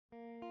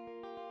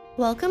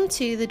Welcome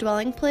to the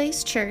Dwelling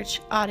Place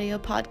Church audio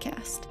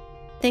podcast.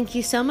 Thank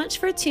you so much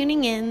for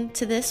tuning in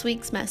to this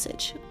week's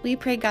message. We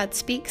pray God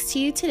speaks to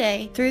you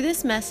today through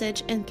this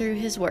message and through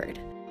His Word.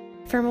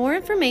 For more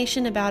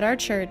information about our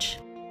church,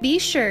 be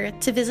sure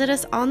to visit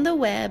us on the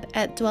web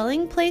at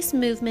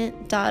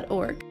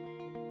dwellingplacemovement.org.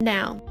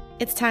 Now,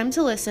 it's time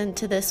to listen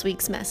to this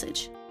week's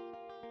message.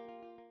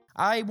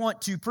 I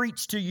want to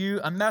preach to you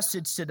a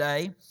message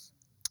today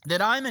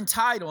that I'm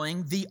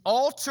entitling The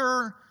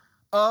Altar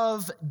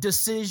of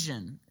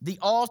Decision. The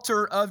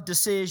Altar of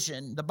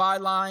Decision. The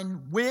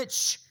byline,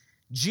 which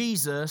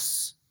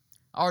Jesus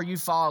are you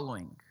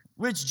following?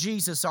 Which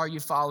Jesus are you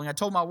following? I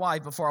told my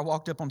wife before I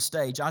walked up on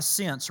stage, I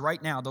sense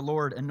right now the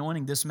Lord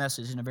anointing this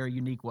message in a very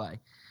unique way.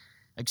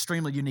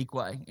 Extremely unique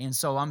way. And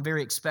so I'm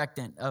very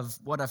expectant of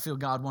what I feel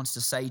God wants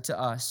to say to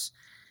us.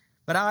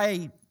 But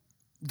I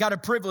got a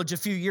privilege a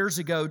few years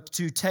ago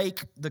to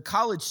take the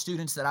college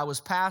students that I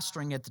was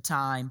pastoring at the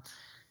time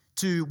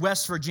to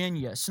West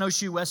Virginia,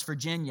 Snowshoe, West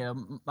Virginia.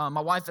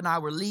 My wife and I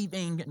were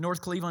leaving North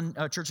Cleveland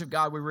Church of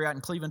God. We were out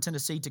in Cleveland,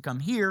 Tennessee, to come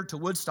here to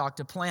Woodstock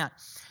to plant.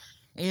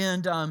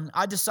 And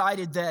I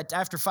decided that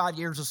after 5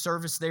 years of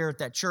service there at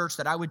that church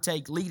that I would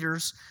take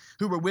leaders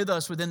who were with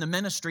us within the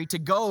ministry to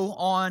go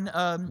on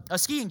a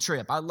skiing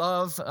trip. I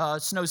love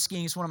snow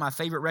skiing. It's one of my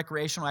favorite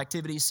recreational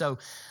activities. So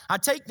I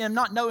take them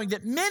not knowing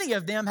that many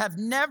of them have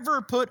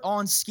never put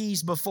on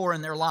skis before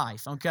in their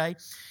life, okay?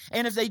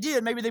 And if they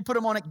did, maybe they put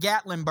them on at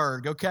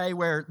Gatlinburg, okay,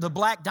 where the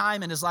Black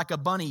Diamond is like a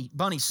bunny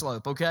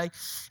slope, okay?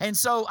 And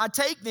so I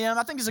take them,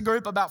 I think it's a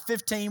group of about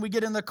 15. We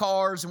get in the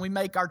cars and we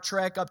make our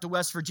trek up to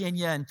West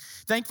Virginia. And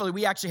thankfully,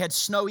 we actually had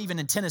snow even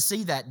in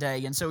Tennessee that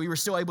day. And so we were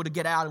still able to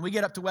get out. And we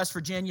get up to West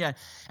Virginia.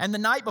 And the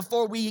night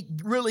before we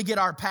really get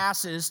our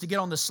passes to get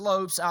on the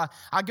slopes, I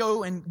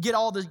go and get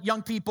all the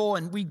young people,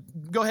 and we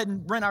go ahead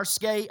and rent our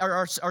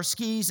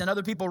skis, and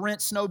other people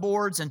rent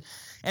snowboards.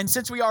 And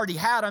since we already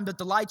had them, but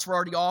the lights were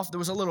already off, there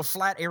was a little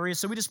flat area,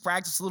 so we just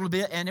practiced a little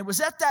bit. And it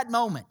was at that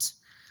moment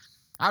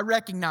I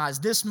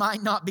recognized this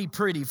might not be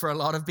pretty for a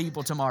lot of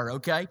people tomorrow,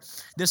 okay?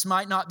 This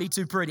might not be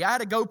too pretty. I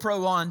had a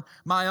GoPro on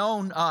my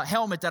own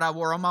helmet that I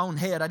wore on my own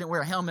head. I didn't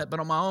wear a helmet, but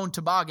on my own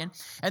toboggan.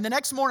 And the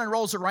next morning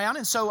rolls around,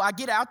 and so I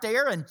get out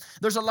there, and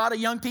there's a lot of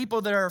young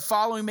people that are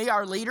following me,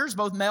 our leaders,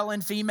 both male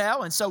and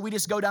female, and so we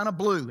just go down a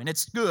blue, and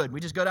it's good. We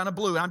just go down a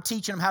blue, and I'm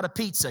teaching them how to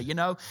pizza, you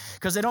know,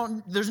 because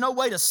there's no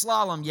way to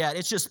slalom yet.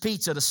 It's just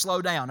pizza to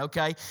slow down,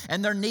 okay?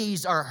 And their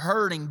knees are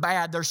hurting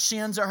bad. Their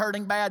shins are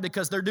hurting bad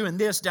because they're doing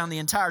this down the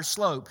entire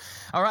slope.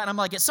 All right, and I'm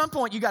like, at some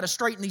point, you got to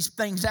straighten these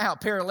things out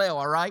parallel,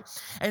 all right?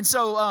 And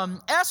so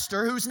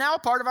Esther, who's now a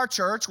part of our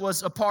church,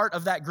 was a part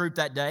of that group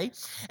that day.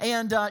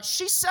 And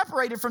she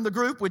separated from the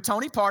group with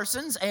Tony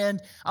Parsons,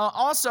 and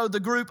also the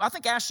group, I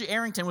think Ashley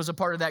Arrington was a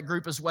part of that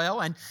group as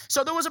well. And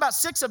so there was about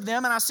 6 of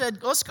them, and I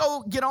said, let's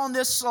go get on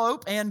this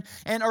slope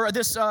or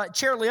this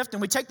chairlift,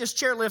 and we take this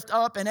chairlift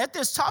up, and at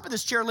this top of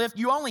this chairlift,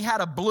 you only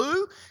had a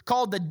blue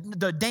called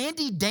the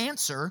Dandy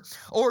Dancer,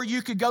 or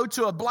you could go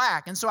to a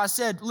black. And so I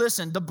said,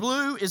 listen, the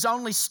blue is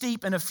only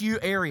steep in a few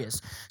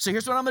areas. So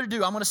here's what I'm going to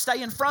do. I'm going to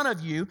stay in front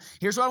of you.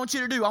 Here's what I want you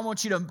to do. I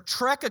want you to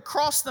trek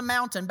across the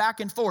mountain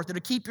back and forth.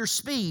 It'll keep your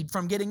speed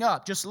from getting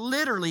up. Just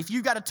literally, if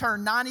you got to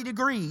turn 90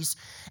 degrees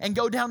and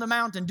go down the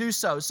mountain, do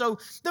so. So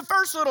the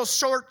first little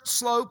short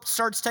slope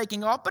starts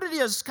taking off, but it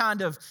is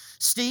kind of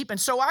steep. And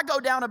so I go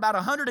down about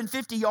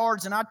 150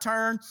 yards, and I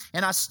turn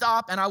and I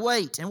stop and I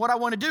wait. And what I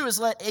want to do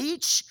is let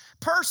each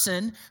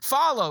person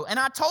follow. And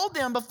I told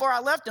them before I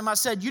left them, I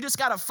said, you just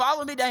got to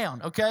follow me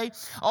down, okay?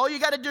 All you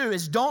got to do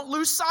is don't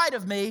lose sight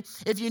of me.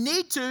 If you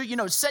need to,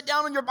 sit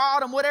down on your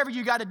bottom, whatever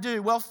you got to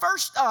do. Well,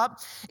 first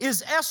up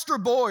is Esther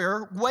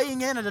Boyer,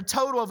 weighing in at a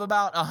total of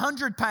about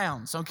 100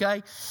 pounds,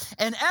 okay?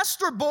 And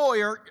Esther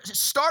Boyer,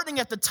 starting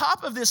at the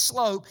top of this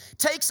slope,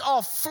 takes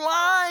off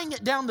flying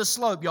down the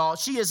slope, y'all.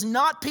 She is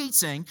not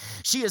pizzaing.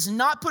 She is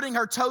not putting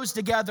her toes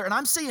together, and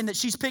I'm seeing that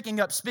she's picking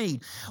up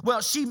speed.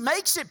 Well, she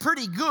makes it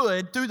pretty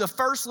good through the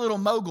first little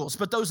moguls,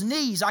 but those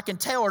knees, I can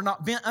tell, are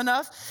not bent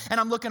enough. And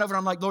I'm looking over and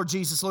I'm like, Lord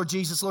Jesus, Lord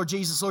Jesus, Lord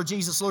Jesus, Lord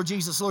Jesus, Lord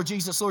Jesus, Lord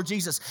Jesus, Lord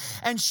Jesus.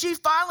 And she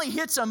finally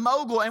hits a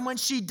mogul, and when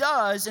she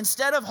does,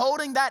 instead of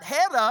holding that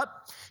head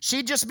up,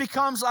 she just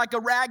becomes like a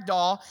rag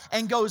doll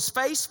and goes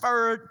face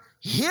forward,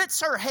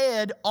 hits her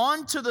head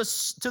onto the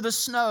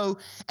snow,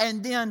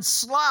 and then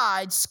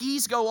slides,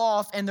 skis go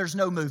off, and there's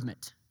no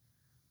movement.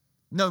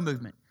 No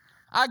movement.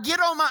 I get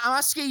on my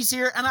skis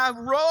here, and I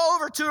roll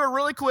over to her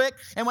really quick,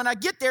 and when I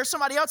get there,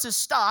 somebody else has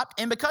stopped,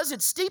 and because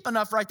it's steep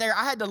enough right there,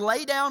 I had to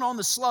lay down on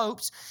the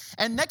slopes,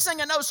 and next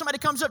thing I know, somebody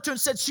comes up to her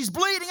and said, she's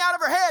bleeding out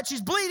of her head,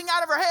 she's bleeding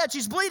out of her head,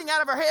 she's bleeding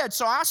out of her head.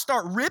 So I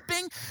start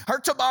ripping her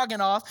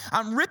toboggan off,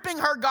 I'm ripping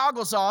her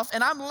goggles off,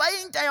 and I'm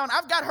laying down,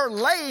 I've got her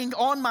laying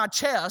on my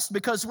chest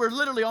because we're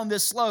literally on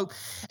this slope,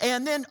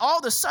 and then all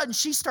of a sudden,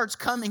 she starts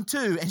coming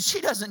to, and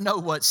she doesn't know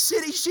what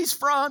city she's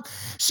from,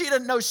 she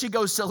doesn't know she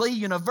goes to Lee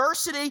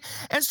University,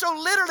 And so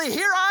literally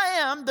here I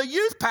am, the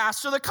youth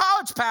pastor, the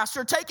college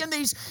pastor, taking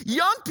these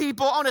young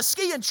people on a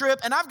skiing trip,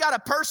 and I've got a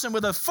person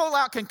with a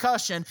full-out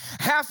concussion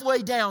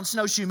halfway down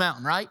Snowshoe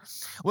Mountain, right?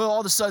 Well, all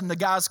of a sudden the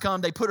guys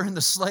come, they put her in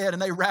the sled,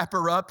 and they wrap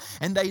her up,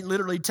 and they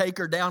literally take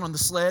her down on the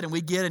sled,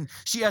 and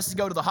she has to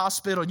go to the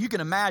hospital. And you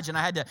can imagine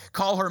I had to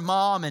call her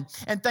mom, and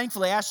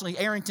thankfully Ashley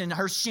Arrington,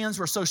 her shins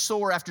were so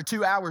sore after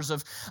 2 hours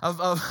of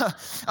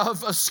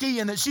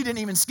skiing that she didn't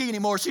even ski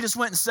anymore. She just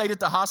went and stayed at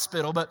the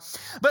hospital. But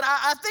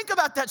I think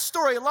about that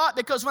story a lot,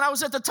 because when I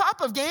was at the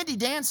top of Gandy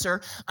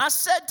Dancer, I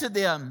said to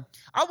them,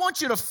 I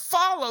want you to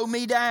follow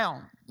me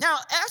down. Now,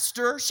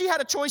 Esther, she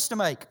had a choice to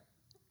make.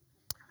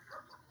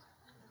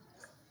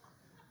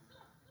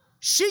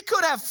 She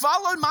could have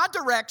followed my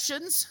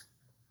directions,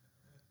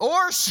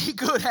 or she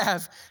could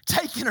have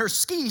taken her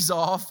skis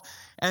off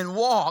and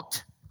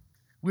walked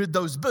with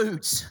those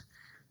boots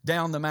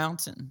down the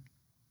mountain.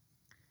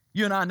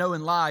 You and I know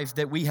in life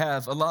that we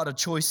have a lot of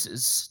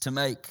choices to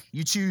make.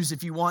 You choose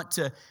if you want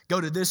to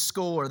go to this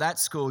school or that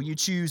school. You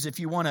choose if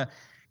you want to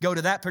go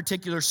to that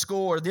particular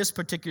school or this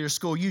particular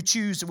school. You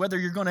choose whether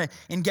you're going to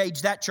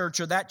engage that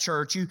church or that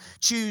church. You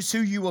choose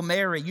who you will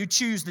marry. You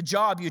choose the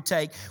job you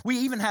take. We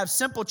even have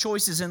simple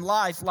choices in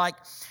life like,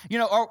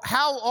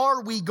 how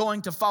are we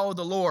going to follow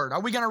the Lord? Are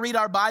we going to read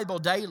our Bible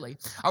daily?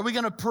 Are we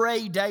going to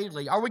pray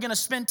daily? Are we going to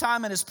spend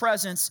time in His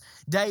presence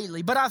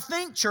daily? But I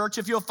think, church,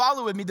 if you'll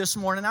follow with me this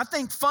morning, I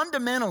think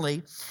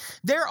fundamentally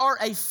there are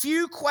a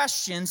few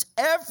questions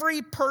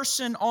every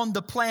person on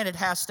the planet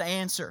has to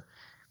answer.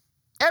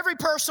 Every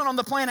person on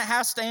the planet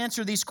has to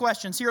answer these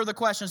questions. Here are the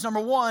questions. Number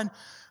one,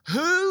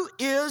 who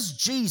is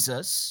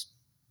Jesus?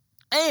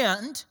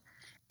 And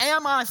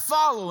am I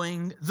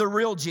following the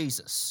real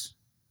Jesus?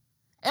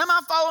 Am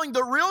I following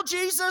the real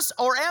Jesus,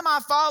 or am I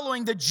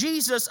following the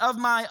Jesus of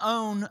my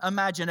own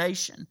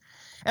imagination?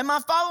 Am I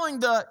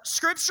following the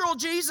scriptural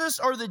Jesus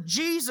or the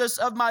Jesus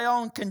of my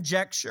own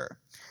conjecture?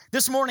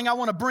 This morning, I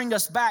want to bring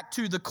us back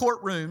to the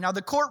courtroom. Now,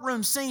 the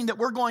courtroom scene that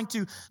we're going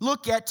to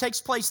look at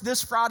takes place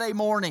this Friday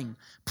morning,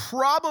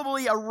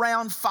 probably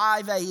around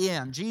 5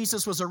 a.m.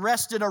 Jesus was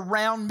arrested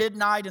around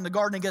midnight in the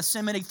Garden of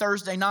Gethsemane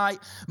Thursday night,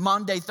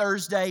 Monday,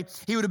 Thursday.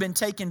 He would have been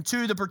taken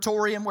to the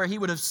praetorium where he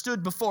would have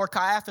stood before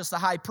Caiaphas the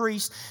high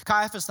priest.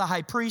 Caiaphas the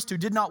high priest, who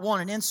did not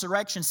want an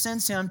insurrection,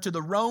 sends him to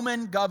the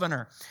Roman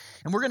governor.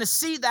 And we're going to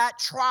see that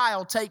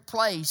trial take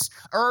place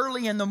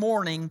early in the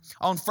morning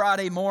on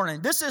Friday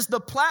morning. This is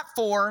the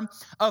platform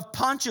of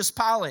Pontius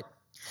Pilate.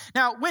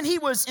 Now, when he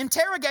was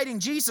interrogating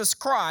Jesus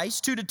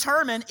Christ to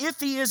determine if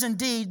he is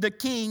indeed the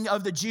King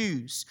of the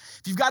Jews.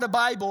 If you've got a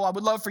Bible, I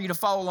would love for you to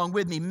follow along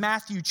with me.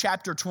 Matthew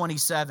chapter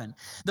 27,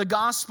 the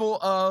gospel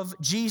of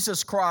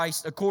Jesus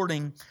Christ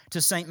according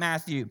to St.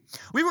 Matthew.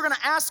 We were going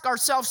to ask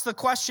ourselves the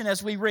question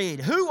as we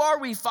read, who are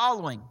we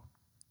following?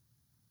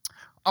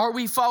 Are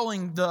we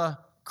following the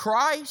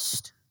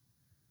Christ,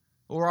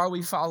 or are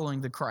we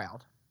following the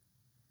crowd?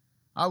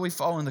 Are we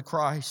following the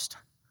Christ,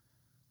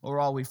 or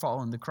are we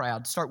following the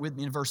crowd? Start with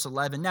me in verse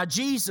 11. Now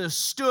Jesus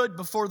stood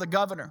before the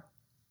governor.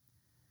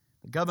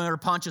 The governor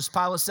Pontius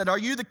Pilate said, "Are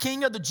you the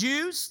king of the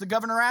Jews?" The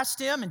governor asked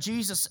him, and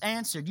Jesus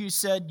answered, "You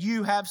said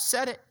you have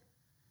said it."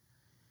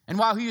 And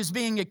while he was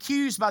being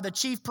accused by the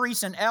chief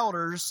priests and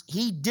elders,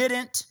 he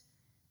didn't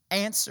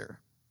answer.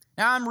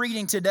 Now I'm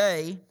reading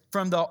today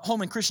from the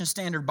Holman Christian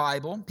Standard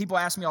Bible. People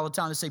ask me all the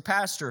time, they say,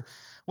 "Pastor,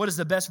 what is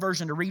the best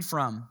version to read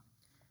from?"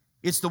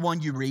 It's the one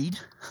you read,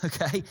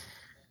 okay?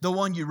 The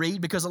one you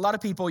read, because a lot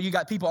of people, you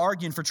got people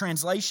arguing for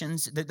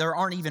translations that they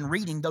aren't even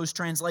reading those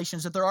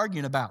translations that they're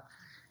arguing about.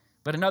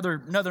 But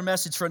another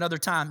message for another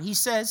time. He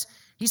says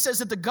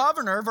that the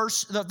governor,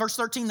 verse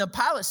 13, the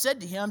Pilate said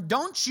to him,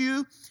 "Don't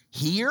you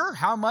hear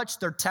how much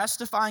they're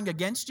testifying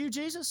against you,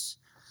 Jesus?"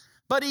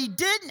 But he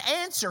didn't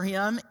answer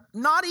him,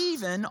 not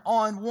even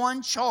on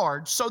one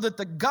charge, so that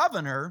the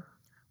governor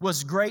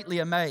was greatly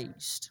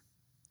amazed.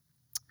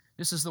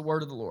 This is the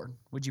word of the Lord.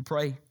 Would you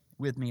pray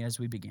with me as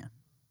we begin?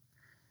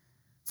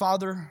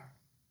 Father,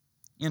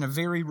 in a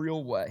very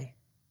real way,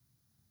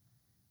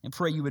 and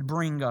pray you would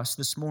bring us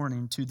this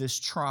morning to this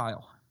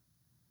trial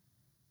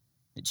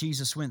that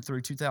Jesus went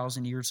through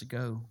 2,000 years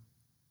ago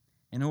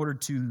in order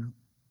to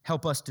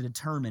help us to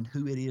determine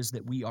who it is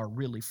that we are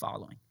really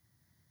following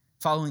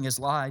His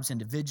lives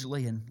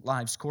individually and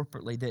lives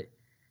corporately, that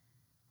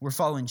we're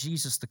following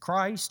Jesus the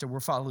Christ or we're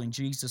following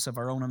Jesus of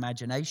our own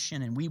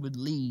imagination, and we would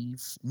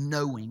leave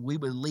knowing, we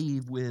would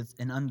leave with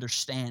an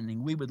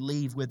understanding, we would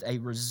leave with a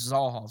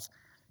resolve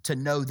to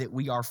know that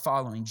we are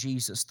following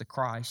Jesus the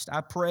Christ.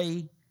 I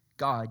pray,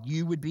 God,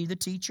 you would be the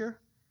teacher,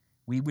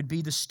 we would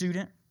be the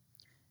student,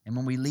 and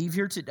when we leave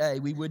here today,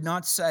 we would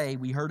not say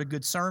we heard a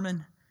good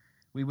sermon,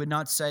 we would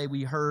not say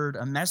we heard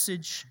a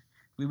message,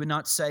 we would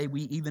not say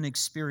we even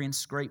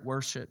experienced great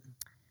worship.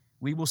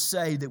 We will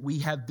say that we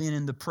have been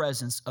in the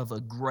presence of a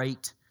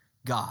great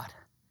God.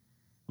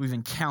 We've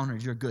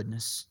encountered your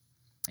goodness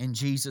in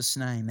Jesus'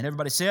 name. And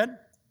everybody said,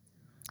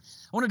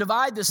 I want to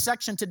divide this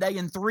section today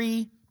in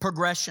 3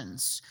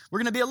 progressions. We're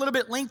going to be a little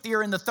bit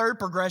lengthier in the third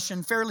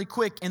progression, fairly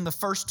quick in the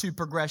first 2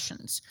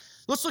 progressions.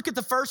 Let's look at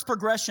the first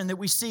progression that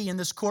we see in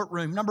this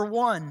courtroom. Number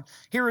 1,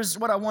 here is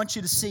what I want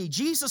you to see.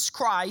 Jesus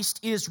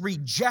Christ is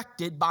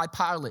rejected by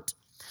Pilate.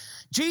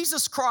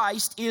 Jesus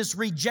Christ is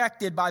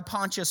rejected by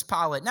Pontius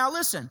Pilate. Now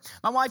listen,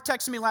 my wife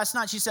texted me last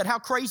night. She said, how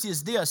crazy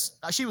is this?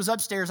 She was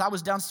upstairs. I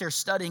was downstairs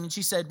studying. And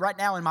she said, right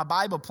now in my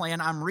Bible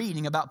plan, I'm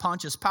reading about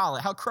Pontius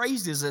Pilate. How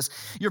crazy is this?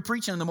 You're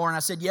preaching in the morning.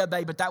 I said, yeah,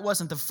 babe, but that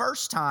wasn't the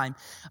first time.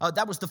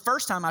 That was the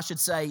first time, I should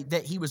say,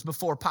 that he was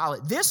before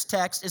Pilate. This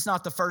text is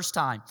not the first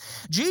time.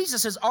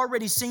 Jesus has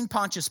already seen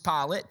Pontius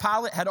Pilate.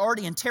 Pilate had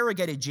already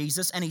interrogated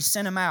Jesus, and he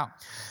sent him out.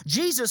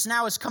 Jesus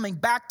now is coming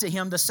back to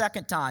him the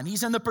second time.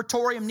 He's in the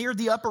praetorium near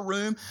the upper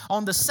room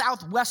on the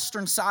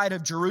southwestern side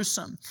of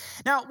Jerusalem.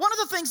 Now, one of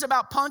the things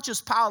about Pontius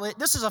Pilate,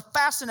 this is a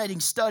fascinating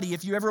study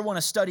if you ever want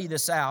to study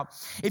this out,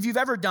 if you've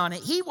ever done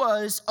it. He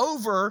was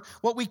over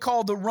what we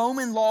call the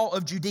Roman law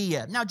of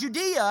Judea. Now,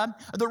 Judea,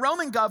 the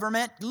Roman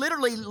government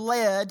literally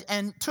led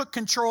and took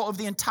control of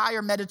the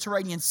entire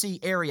Mediterranean Sea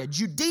area.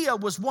 Judea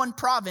was one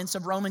province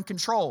of Roman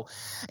control.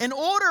 In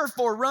order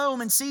for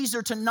Rome and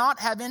Caesar to not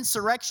have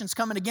insurrections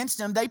coming against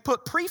them, they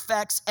put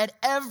prefects at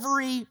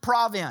every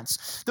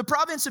province. The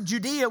province of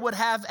Judea would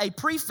have a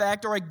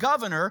prefect or a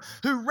governor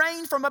who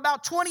reigned from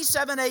about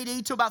 27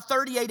 AD to about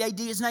 38 AD.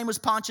 His name was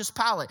Pontius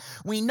Pilate.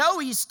 We know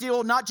he's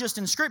still not just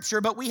in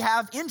Scripture, but we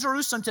have in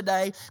Jerusalem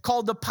today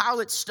called the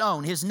Pilate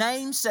Stone. His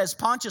name says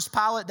Pontius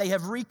Pilate. They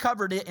have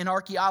recovered it in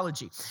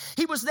archaeology.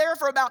 He was there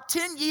for about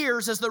 10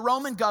 years as the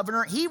Roman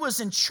governor. He was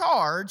in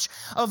charge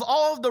of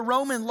all of the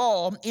Roman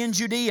law in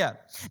Judea.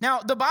 Now,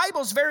 the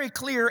Bible's very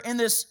clear in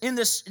this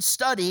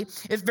study.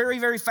 It's very,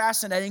 very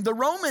fascinating. The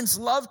Romans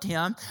loved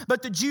him,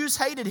 but the Jews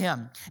hated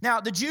him. Now,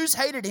 the Jews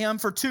hated him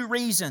for 2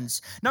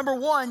 reasons. Number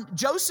 1,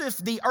 Joseph,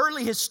 the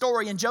early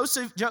historian,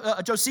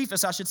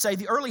 Josephus, I should say,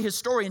 the early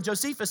historian,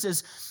 Josephus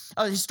is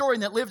a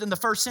historian that lived in the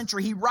 1st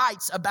century. He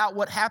writes about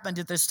what happened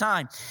at this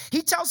time.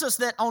 He tells us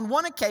that on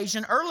one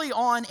occasion, early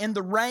on in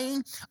the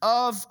reign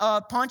of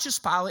Pontius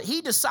Pilate,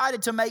 he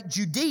decided to make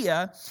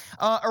Judea,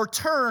 or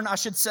turn, I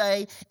should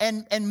say,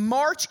 and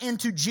march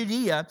into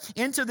Judea,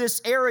 into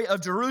this area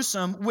of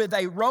Jerusalem with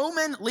a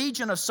Roman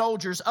legion of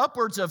soldiers,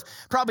 upwards of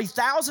probably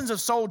thousands of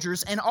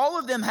soldiers, and all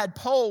of them had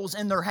poles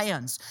in their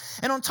hands.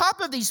 And on top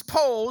of these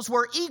poles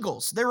were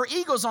eagles. There were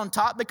eagles on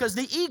top because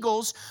the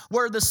eagles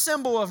were the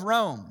symbol of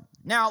Rome.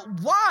 Now,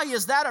 why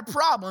is that a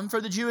problem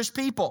for the Jewish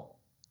people?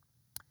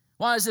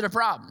 Why is it a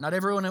problem? Not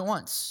everyone at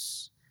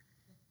once.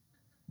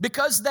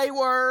 Because they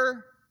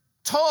were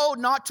told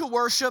not to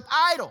worship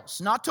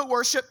idols, not to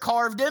worship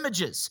carved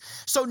images.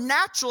 So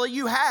naturally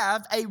you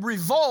have a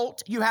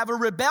revolt, you have a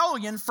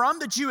rebellion from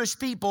the Jewish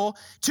people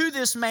to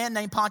this man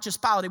named Pontius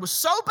Pilate. It was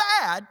so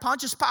bad,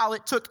 Pontius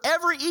Pilate took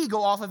every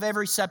eagle off of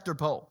every scepter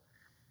pole.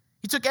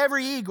 He took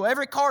every eagle,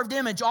 every carved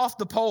image off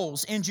the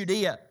poles in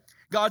Judea.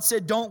 God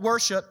said, don't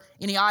worship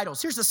any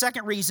idols. Here's the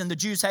second reason the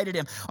Jews hated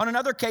him. On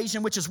another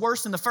occasion, which is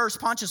worse than the first,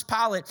 Pontius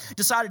Pilate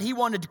decided he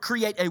wanted to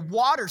create a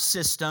water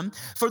system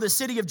for the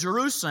city of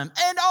Jerusalem.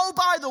 And oh,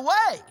 by the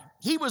way,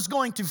 he was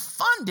going to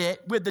fund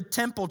it with the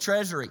temple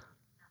treasury.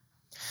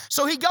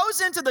 So he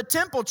goes into the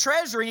temple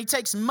treasury and he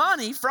takes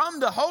money from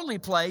the holy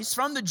place,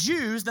 from the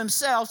Jews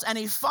themselves, and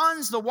he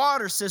funds the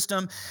water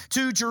system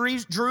to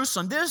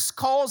Jerusalem. This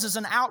causes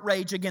an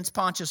outrage against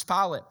Pontius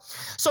Pilate.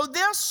 So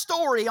this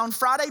story on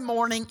Friday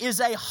morning is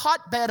a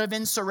hotbed of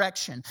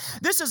insurrection.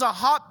 This is a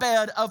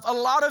hotbed of a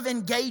lot of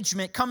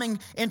engagement coming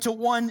into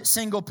one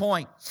single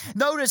point.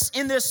 Notice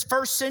in this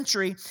 1st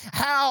century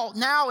how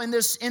now in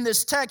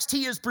this text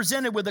he is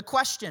presented with a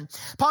question.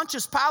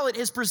 Pontius Pilate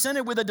is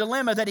presented with a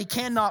dilemma that he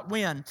cannot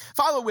win.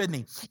 Follow with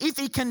me. If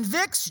he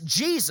convicts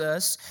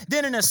Jesus,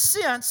 then in a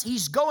sense,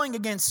 he's going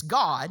against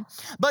God.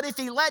 But if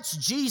he lets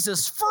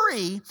Jesus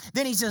free,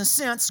 then he's in a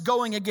sense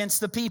going against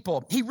the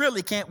people. He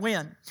really can't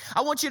win.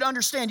 I want you to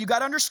understand, you got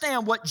to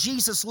understand what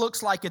Jesus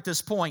looks like at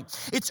this point.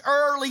 It's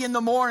early in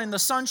the morning, the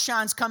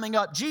sunshine's coming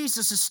up.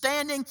 Jesus is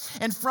standing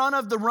in front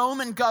of the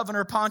Roman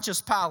governor,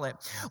 Pontius Pilate.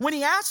 When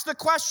he asks the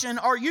question,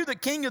 are you the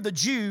king of the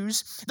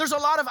Jews? There's a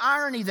lot of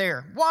irony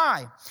there.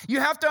 Why? You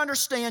have to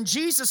understand,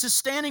 Jesus is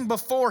standing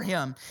before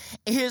him.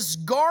 His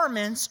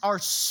garments are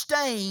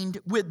stained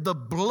with the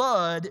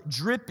blood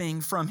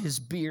dripping from his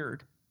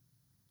beard.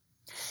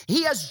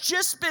 He has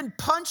just been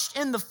punched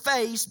in the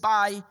face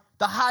by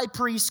the high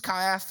priest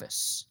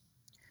Caiaphas.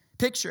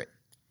 Picture it.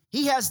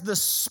 He has the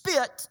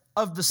spit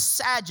of the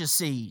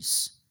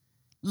Sadducees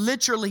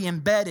literally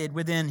embedded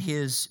within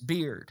his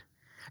beard.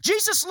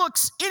 Jesus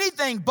looks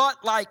anything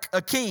but like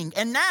a king.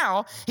 And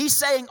now he's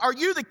saying, are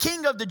you the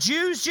king of the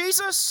Jews,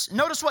 Jesus?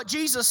 Notice what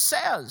Jesus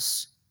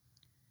says.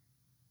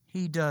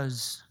 He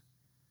does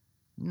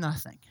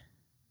nothing.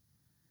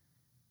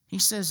 He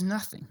says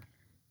nothing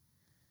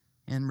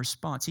in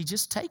response. He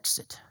just takes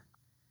it.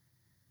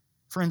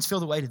 Friends, feel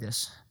the weight of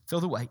this. Feel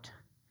the weight.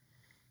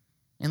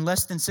 In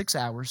less than 6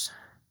 hours,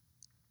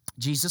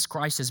 Jesus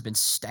Christ has been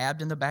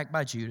stabbed in the back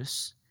by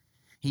Judas.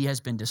 He has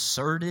been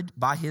deserted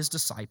by his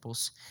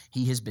disciples.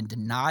 He has been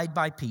denied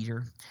by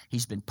Peter.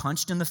 He's been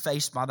punched in the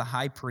face by the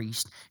high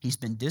priest. He's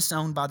been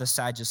disowned by the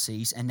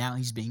Sadducees, and now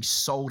he's being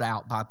sold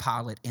out by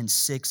Pilate in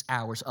 6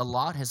 hours. A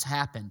lot has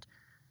happened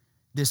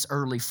this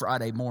early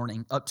Friday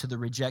morning up to the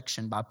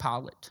rejection by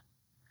Pilate.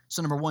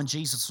 So number one,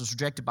 Jesus was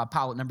rejected by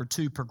Pilate. Number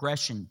two,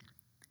 progression.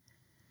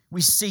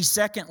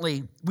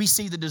 Secondly, we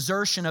see the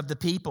desertion of the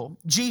people.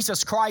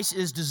 Jesus Christ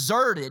is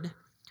deserted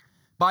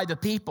by the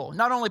people.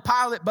 Not only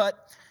Pilate,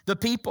 but the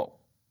people.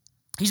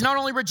 He's not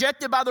only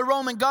rejected by the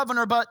Roman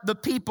governor, but the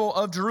people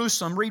of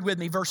Jerusalem. Read with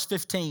me verse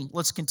 15.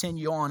 Let's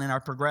continue on in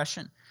our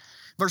progression.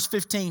 Verse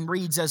 15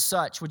 reads as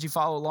such. Would you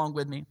follow along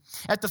with me?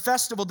 At the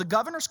festival, the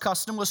governor's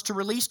custom was to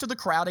release to the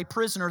crowd a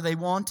prisoner they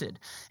wanted.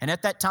 And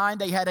at that time,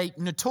 they had a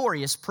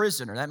notorious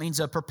prisoner. That means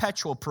a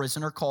perpetual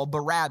prisoner called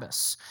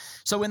Barabbas.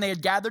 So when they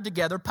had gathered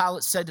together,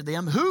 Pilate said to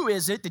them, "Who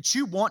is it that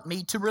you want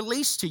me to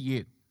release to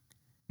you?"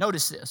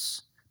 Notice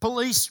this.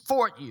 Police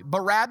for you,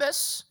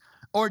 Barabbas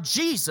or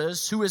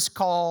Jesus, who is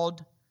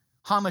called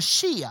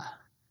Hamashiach,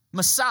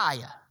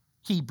 Messiah,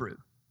 Hebrew.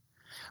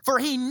 For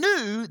he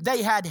knew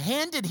they had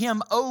handed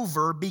him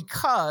over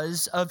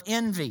because of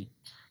envy.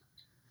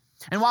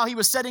 And while he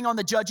was sitting on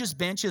the judge's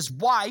bench, his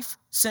wife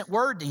sent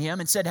word to him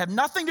and said, "Have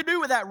nothing to do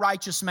with that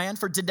righteous man,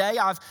 for today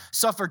I've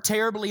suffered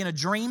terribly in a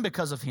dream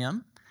because of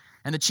him."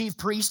 And the chief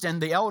priest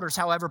and the elders,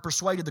 however,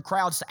 persuaded the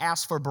crowds to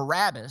ask for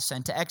Barabbas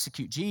and to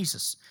execute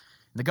Jesus.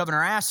 And the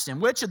governor asked him,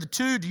 "Which of the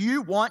two do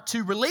you want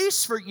to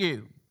release for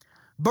you?"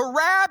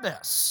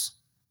 "Barabbas,"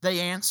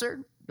 they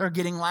answered. They're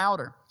getting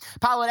louder.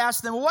 Pilate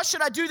asked them, "Well, what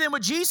should I do then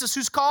with Jesus,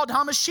 who's called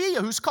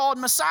Hamashiach, who's called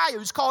Messiah,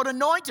 who's called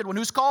Anointed One,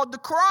 who's called the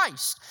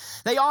Christ?"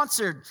 They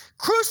answered,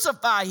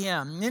 "Crucify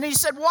him." And he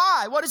said,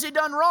 "Why? What has he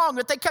done wrong?"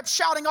 But they kept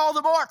shouting all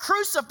the more,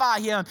 "Crucify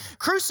him,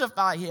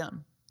 crucify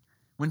him."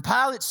 When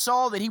Pilate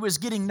saw that he was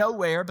getting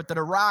nowhere, but that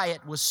a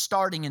riot was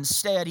starting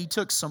instead, he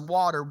took some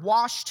water,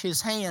 washed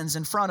his hands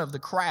in front of the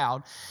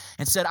crowd,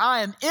 and said,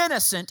 "I am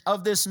innocent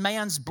of this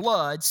man's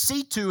blood.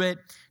 See to it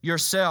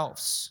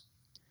yourselves."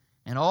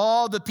 And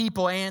all the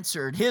people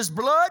answered, "His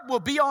blood will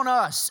be on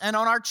us and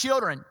on our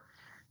children."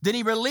 Then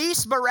he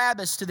released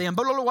Barabbas to them.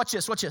 But watch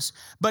this.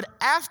 But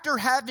after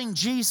having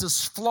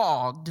Jesus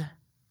flogged,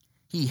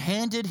 he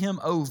handed him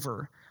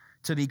over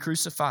to be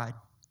crucified.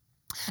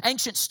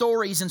 Ancient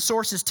stories and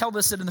sources tell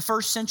us that in the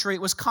first century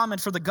it was common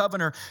for the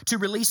governor to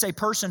release a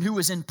person who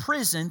was in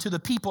prison to the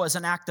people as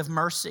an act of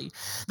mercy.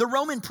 The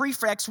Roman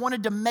prefects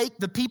wanted to make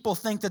the people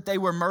think that they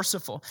were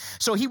merciful.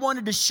 So he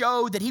wanted to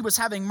show that he was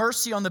having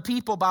mercy on the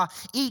people by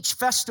each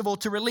festival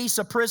to release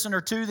a prisoner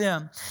to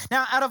them.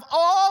 Now, out of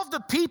all the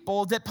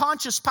people that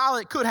Pontius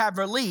Pilate could have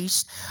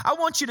released, I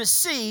want you to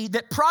see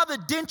that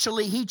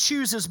providentially he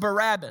chooses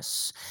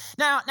Barabbas.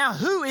 Now,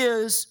 who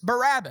is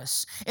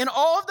Barabbas? In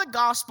all of the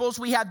Gospels,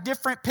 we have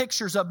different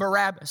pictures of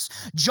Barabbas.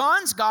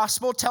 John's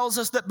gospel tells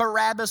us that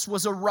Barabbas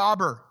was a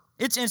robber.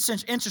 It's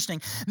interesting.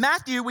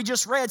 Matthew, we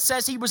just read,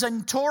 says he was a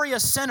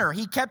notorious sinner.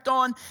 He kept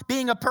on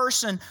being a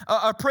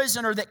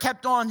prisoner that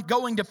kept on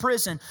going to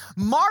prison.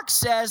 Mark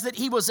says that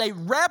he was a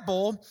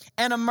rebel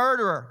and a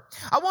murderer.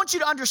 I want you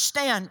to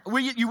understand,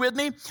 you with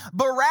me?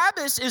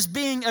 Barabbas is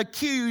being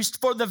accused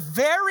for the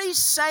very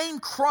same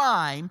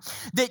crime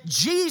that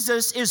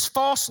Jesus is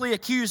falsely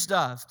accused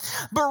of.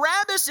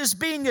 Barabbas is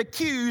being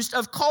accused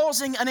of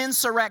causing an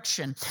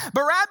insurrection.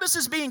 Barabbas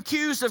is being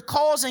accused of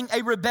causing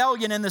a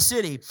rebellion in the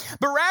city.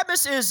 Barabbas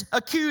is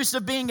accused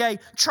of being a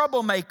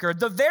troublemaker.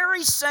 The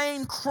very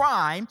same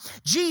crime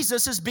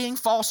Jesus is being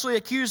falsely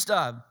accused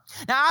of.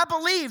 Now, I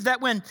believe that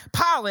when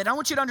Pilate, I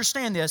want you to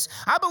understand this.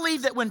 I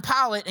believe that when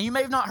Pilate, and you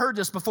may have not heard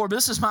this before, but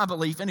this is my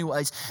belief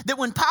anyways, that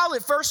when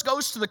Pilate first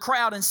goes to the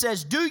crowd and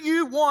says, "Do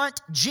you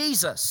want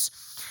Jesus?"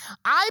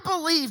 I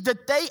believe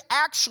that they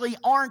actually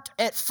aren't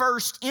at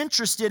first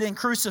interested in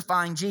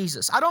crucifying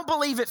Jesus. I don't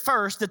believe at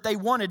first that they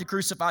wanted to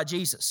crucify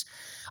Jesus.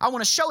 I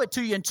want to show it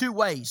to you in two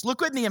ways. Look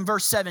with me in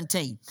verse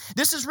 17.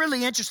 This is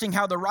really interesting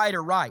how the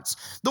writer writes.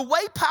 The way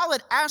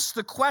Pilate asks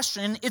the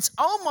question, it's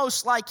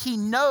almost like he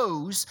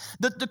knows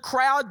that the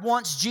crowd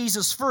wants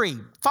Jesus free.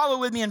 Follow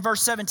with me in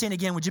verse 17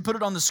 again. Would you put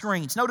it on the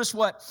screens? Notice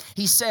what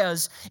he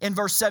says in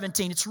verse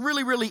 17. It's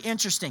really, really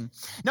interesting.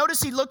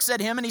 Notice he looks at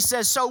him and he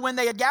says, "So when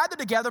they had gathered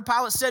together,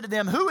 Pilate said to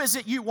them, 'Who is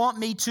it you want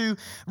me to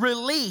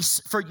release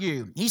for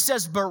you?' He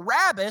says,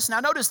 'Barabbas,'"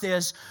 now notice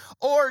this,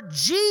 "or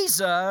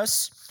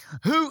Jesus,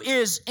 who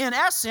is in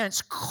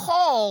essence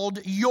called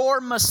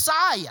your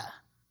Messiah."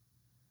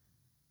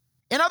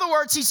 In other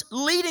words, he's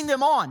leading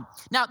them on.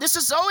 Now, this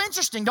is so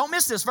interesting. Don't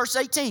miss this. Verse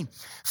 18.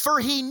 For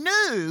he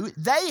knew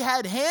they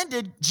had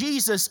handed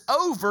Jesus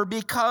over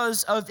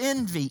because of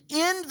envy.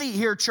 Envy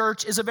here,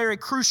 church, is a very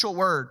crucial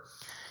word.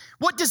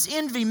 What does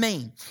envy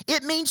mean?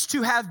 It means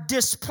to have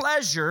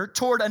displeasure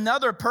toward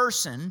another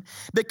person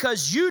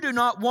because you do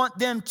not want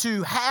them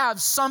to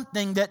have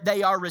something that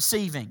they are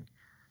receiving.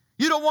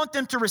 You don't want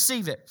them to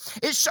receive it.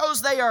 It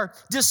shows they are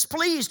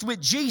displeased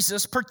with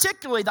Jesus,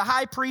 particularly the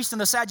high priest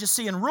and the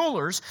Sadducean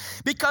rulers,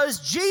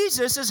 because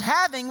Jesus is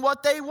having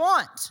what they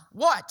want.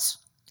 What?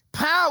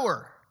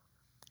 Power,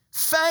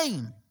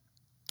 fame,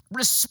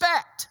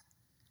 respect,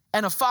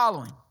 and a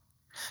following.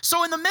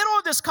 So in the middle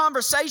of this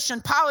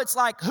conversation, Pilate's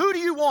like, who do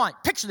you want?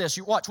 Picture this.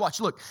 You watch,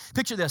 look.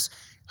 Picture this.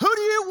 Who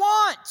do you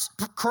want,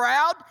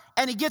 crowd?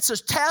 And he gets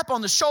a tap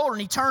on the shoulder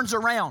and he turns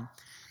around.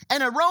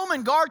 And a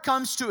Roman guard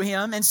comes to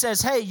him and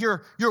says, hey,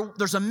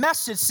 there's a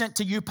message sent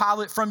to you,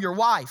 Pilate, from your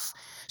wife.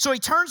 So he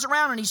turns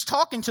around and he's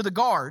talking to the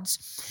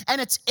guards.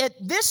 And it's at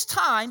this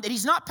time that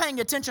he's not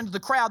paying attention to the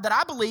crowd that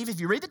I believe, if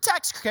you read the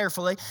text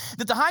carefully,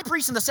 that the high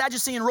priest and the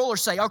Sadducean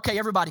rulers say, okay,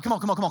 everybody, come in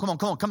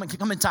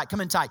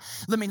tight.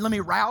 Let me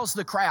rouse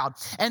the crowd.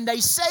 And they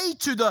say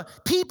to the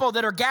people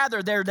that are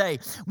gathered there today,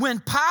 when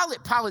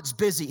Pilate's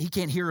busy, he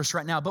can't hear us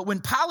right now, but when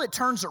Pilate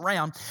turns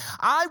around,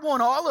 I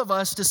want all of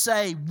us to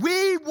say,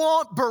 we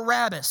want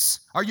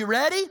Barabbas. Are you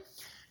ready?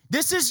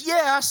 This is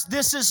yes,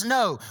 this is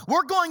no.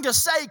 We're going to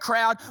say,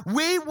 crowd,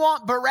 we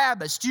want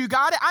Barabbas. Do you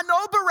got it? I know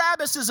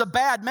Barabbas is a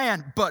bad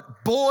man,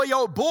 but boy,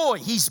 oh boy,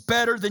 he's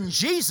better than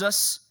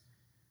Jesus.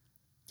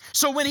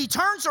 So when he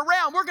turns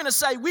around, we're going to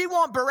say, we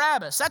want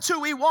Barabbas. That's who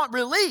we want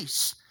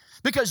released,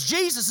 because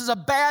Jesus is a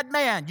bad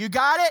man. You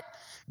got it?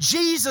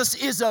 Jesus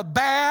is a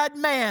bad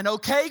man,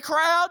 okay,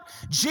 crowd?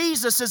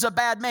 Jesus is a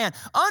bad man.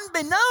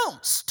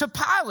 Unbeknownst to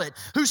Pilate,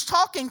 who's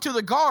talking to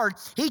the guard,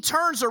 he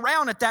turns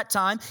around at that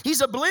time.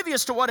 He's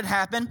oblivious to what had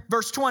happened.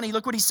 Verse 20,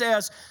 look what he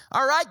says.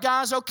 All right,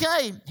 guys,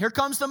 okay, here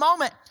comes the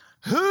moment.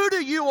 Who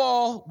do you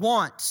all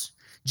want?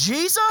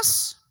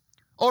 Jesus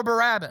or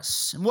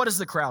Barabbas? And what does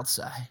the crowd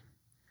say?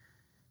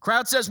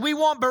 Crowd says, we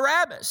want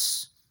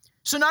Barabbas.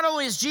 So not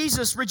only is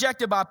Jesus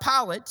rejected by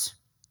Pilate,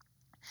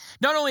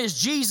 not only is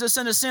Jesus,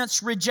 in a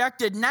sense,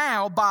 rejected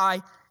now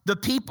by the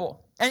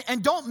people.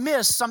 And don't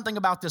miss something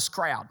about this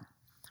crowd.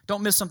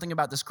 Don't miss something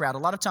about this crowd. A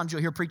lot of times you'll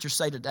hear preachers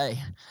say today,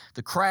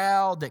 the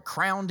crowd that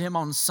crowned him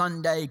on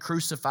Sunday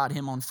crucified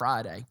him on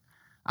Friday.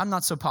 I'm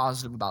not so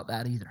positive about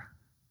that either.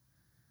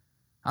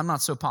 I'm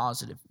not so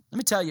positive. Let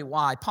me tell you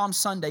why. Palm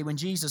Sunday, when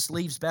Jesus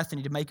leaves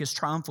Bethany to make his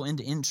triumphal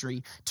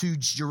entry to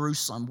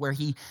Jerusalem, where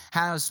he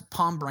has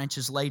palm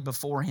branches laid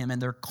before him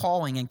and they're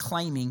calling and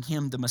claiming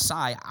him the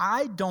Messiah,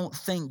 I don't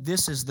think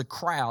this is the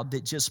crowd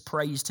that just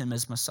praised him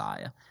as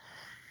Messiah.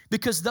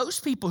 Because those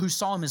people who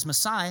saw him as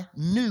Messiah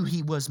knew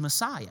he was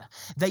Messiah.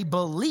 They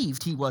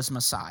believed he was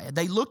Messiah.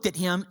 They looked at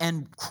him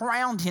and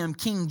crowned him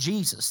King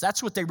Jesus.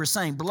 That's what they were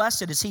saying.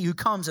 Blessed is he who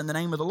comes in the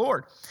name of the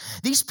Lord.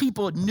 These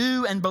people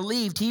knew and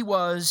believed he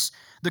was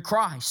the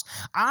Christ.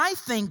 I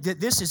think that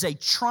this is a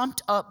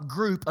trumped up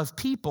group of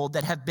people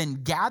that have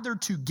been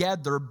gathered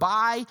together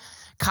by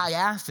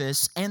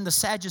Caiaphas and the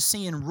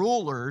Sadducean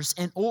rulers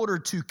in order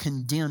to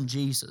condemn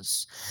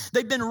Jesus.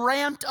 They've been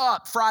ramped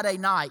up Friday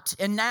night,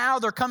 and now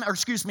they're coming,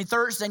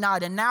 Thursday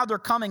night, and now they're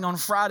coming on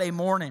Friday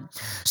morning.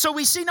 So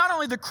we see not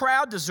only the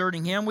crowd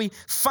deserting him, we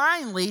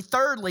finally,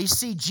 thirdly,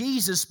 see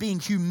Jesus being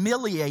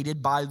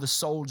humiliated by the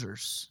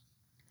soldiers.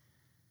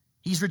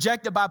 He's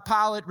rejected by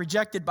Pilate,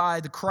 rejected by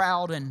the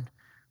crowd, and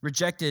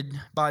rejected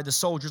by the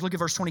soldiers. Look at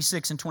verse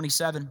 26 and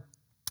 27.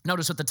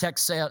 Notice what the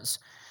text says.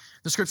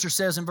 The scripture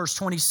says in verse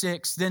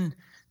 26, then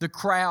the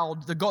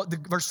crowd,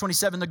 verse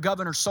 27, the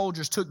governor's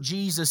soldiers took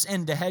Jesus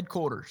into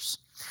headquarters,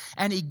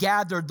 and he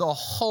gathered the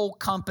whole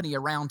company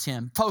around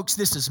him. Folks,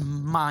 this is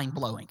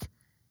mind-blowing.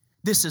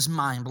 This is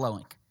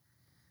mind-blowing.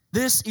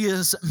 This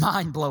is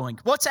mind-blowing.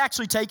 What's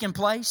actually taking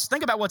place?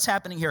 Think about what's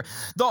happening here.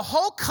 The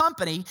whole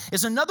company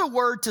is another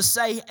word to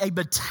say a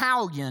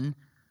battalion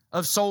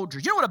of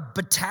soldiers. You know what a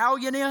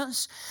battalion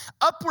is?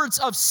 Upwards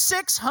of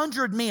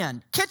 600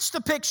 men. Catch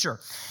the picture.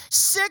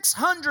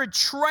 600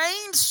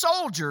 trained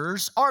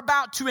soldiers are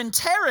about to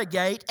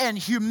interrogate and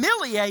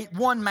humiliate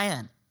one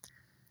man.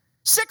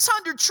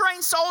 600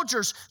 trained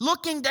soldiers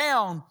looking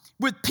down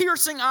with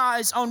piercing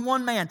eyes on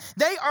one man.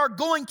 They are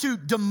going to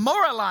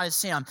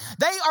demoralize him.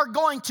 They are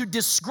going to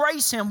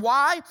disgrace him.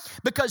 Why?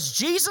 Because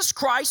Jesus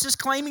Christ is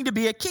claiming to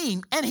be a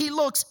king, and he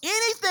looks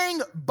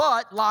anything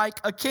but like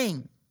a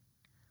king.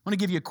 I want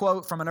to give you a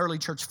quote from an early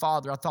church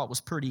father I thought was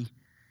pretty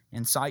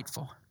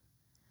insightful.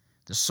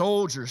 The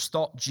soldiers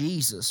thought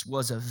Jesus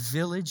was a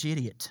village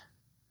idiot,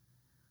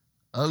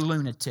 a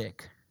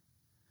lunatic,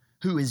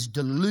 who is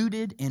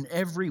deluded in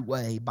every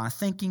way by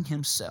thinking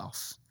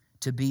himself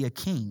to be a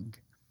king.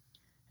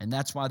 And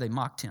that's why they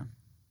mocked him.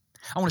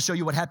 I want to show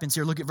you what happens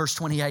here. Look at verse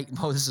 28.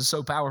 Oh, this is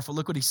so powerful.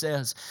 Look what he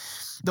says.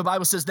 The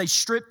Bible says they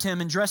stripped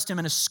him and dressed him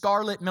in a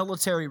scarlet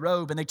military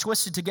robe, and they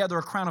twisted together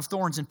a crown of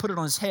thorns and put it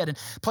on his head and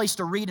placed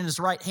a reed in his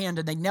right hand,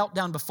 and they knelt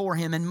down before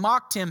him and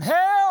mocked him.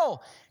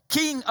 Hail,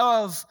 King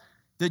of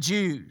the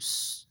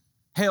Jews.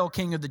 Hail,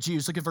 King of the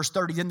Jews. Look at verse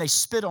 30. Then they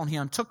spit on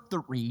him, took the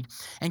reed,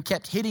 and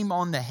kept hitting him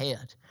on the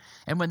head.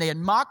 And when they had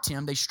mocked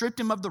him, they stripped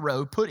him of the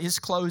robe, put his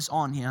clothes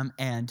on him,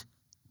 and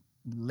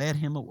led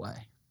him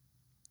away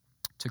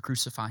to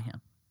crucify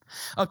him.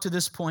 Up to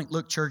this point,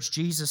 look, church,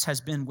 Jesus has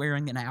been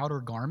wearing an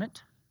outer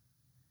garment.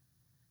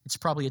 It's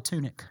probably a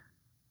tunic.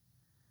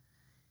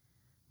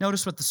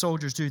 Notice what the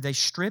soldiers do. They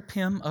strip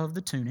him of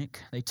the tunic.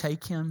 They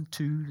take him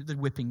to the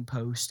whipping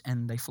post,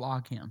 and they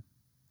flog him.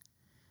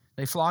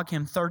 They flog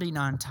him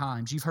 39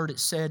 times. You've heard it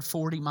said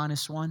 40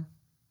 minus 1.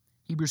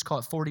 Hebrews call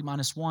it 40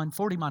 minus 1.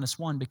 40 minus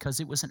 1 because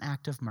it was an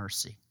act of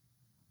mercy.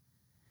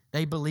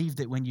 They believed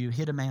that when you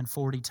hit a man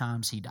 40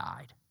 times, he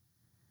died.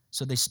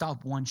 So they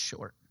stopped one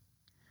short.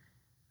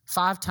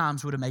 5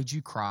 times would have made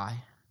you cry.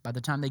 By the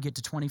time they get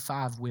to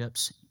 25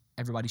 whips,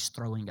 everybody's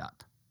throwing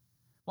up.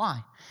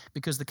 Why?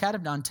 Because the cat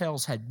of nine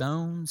tails had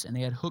bones and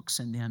they had hooks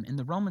in them, and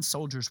the Roman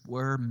soldiers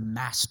were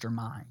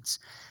masterminds.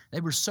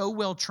 They were so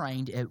well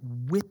trained at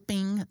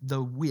whipping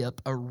the whip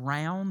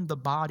around the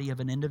body of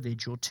an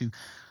individual to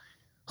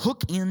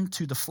hook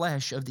into the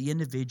flesh of the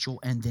individual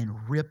and then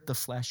rip the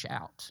flesh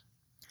out.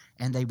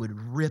 And they would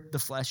rip the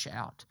flesh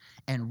out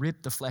and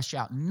rip the flesh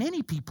out.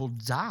 Many people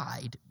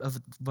died of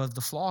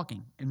the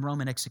flogging in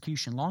Roman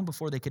execution. Long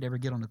before they could ever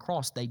get on the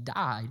cross, they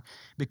died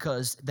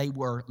because they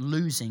were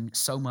losing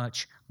so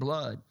much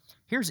blood.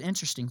 Here's an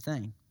interesting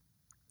thing.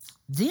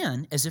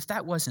 Then, as if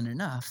that wasn't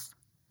enough,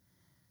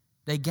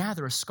 they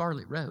gather a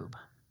scarlet robe.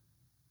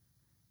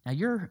 Now,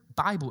 your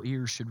Bible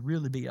ears should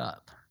really be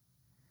up.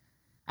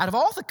 Out of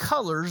all the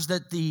colors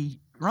that the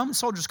Roman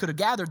soldiers could have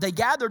gathered, they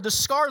gathered the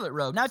scarlet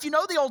robe. Now, if you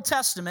know the Old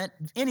Testament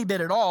any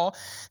bit at all,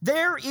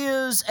 there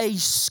is a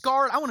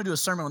scarlet, I want to do a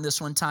sermon on this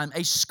one time,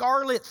 a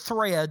scarlet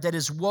thread that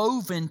is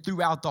woven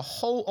throughout the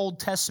whole Old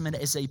Testament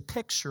as a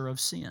picture of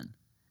sin.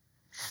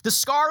 The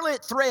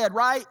scarlet thread,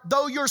 right?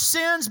 Though your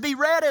sins be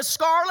red as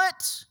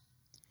scarlet,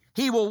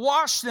 He will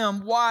wash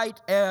them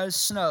white as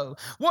snow.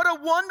 What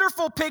a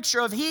wonderful picture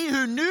of He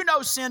who knew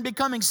no sin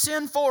becoming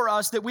sin for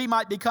us that we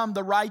might become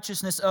the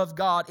righteousness of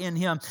God in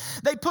Him.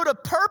 They put a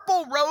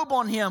purple robe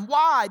on Him.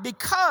 Why?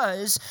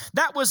 Because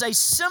that was a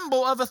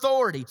symbol of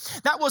authority.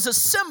 That was a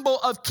symbol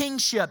of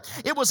kingship.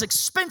 It was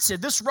expensive.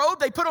 This robe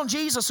they put on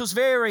Jesus was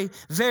very,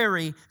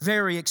 very,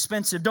 very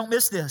expensive. Don't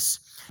miss this.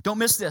 Don't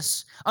miss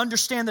this.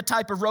 Understand the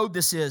type of robe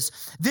this is.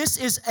 This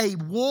is a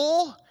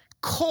wool,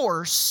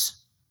 coarse,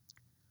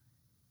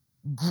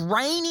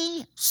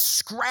 grainy,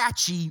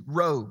 scratchy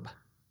robe.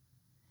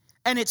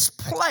 And it's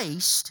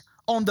placed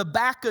on the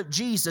back of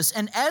Jesus.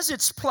 And as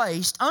it's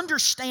placed,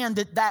 understand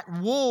that that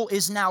wool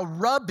is now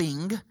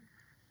rubbing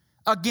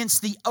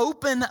against the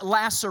open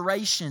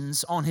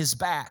lacerations on His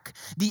back,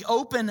 the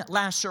open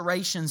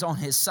lacerations on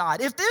His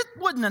side. If this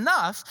wasn't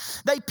enough,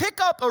 they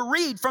pick up a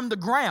reed from the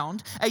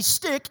ground, a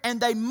stick, and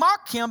they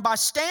mock Him by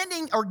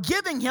standing or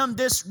giving Him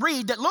this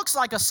reed that looks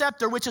like a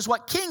scepter, which is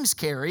what kings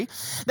carry.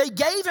 They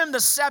gave Him the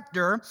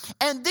scepter,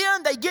 and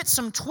then they get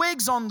some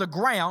twigs on the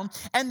ground,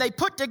 and they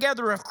put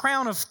together a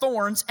crown of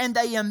thorns, and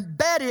they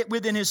embed it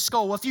within His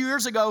skull. A few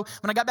years ago,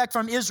 when I got back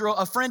from Israel,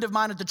 a friend of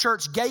mine at the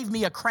church gave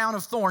me a crown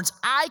of thorns.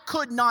 I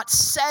could not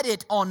set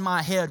it on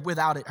my head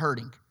without it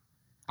hurting.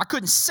 I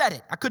couldn't set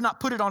it. I could not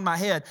put it on my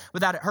head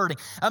without it hurting.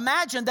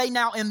 Imagine they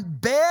now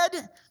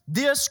embed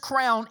this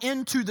crown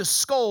into the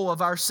skull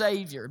of our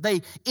Savior.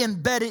 They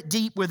embed it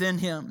deep within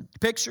Him.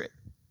 Picture it.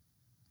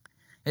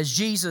 As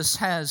Jesus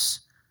has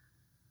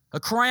a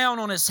crown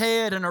on His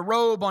head and a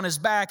robe on His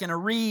back and a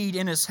reed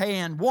in His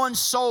hand, one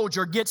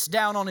soldier gets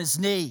down on his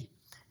knee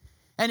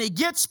and he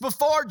gets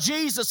before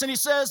Jesus and he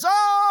says,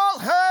 "All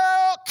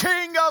hail,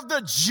 King of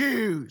the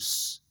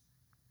Jews,"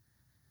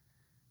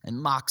 and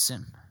mocks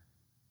Him.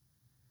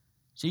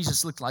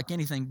 Jesus looked like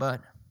anything but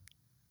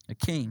a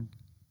king.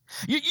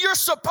 You're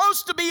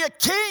supposed to be a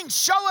king.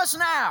 Show us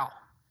now.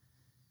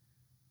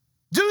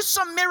 Do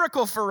some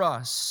miracle for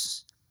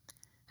us.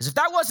 As if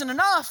that wasn't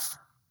enough,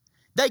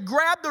 they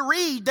grabbed the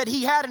reed that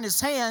He had in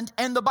His hand,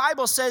 and the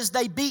Bible says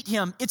they beat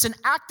Him. It's an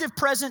active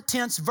present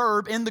tense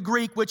verb in the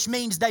Greek, which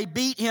means they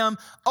beat Him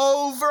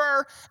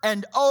over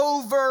and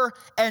over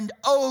and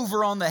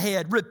over on the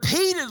head.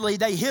 Repeatedly,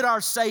 they hit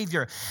our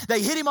Savior.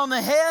 They hit Him on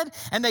the head,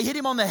 and they hit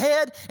Him on the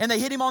head, and they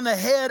hit Him on the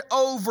head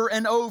over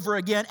and over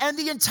again. And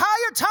the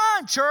entire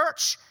time,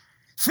 church,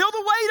 feel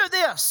the weight of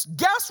this.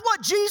 Guess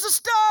what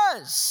Jesus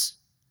does?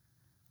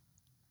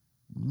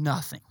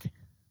 Nothing.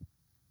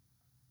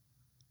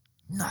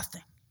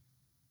 Nothing.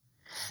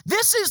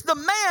 This is the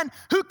man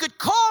who could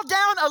call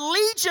down a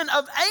legion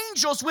of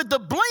angels with the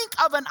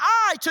blink of an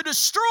eye to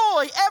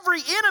destroy every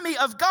enemy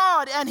of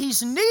God, and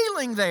He's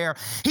kneeling there.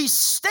 He's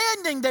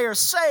standing there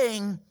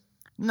saying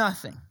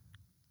nothing.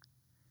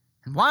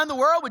 And why in the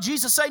world would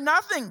Jesus say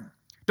nothing?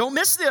 Don't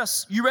miss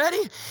this. You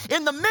ready?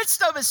 In the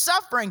midst of His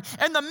suffering,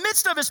 in the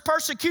midst of His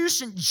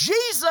persecution,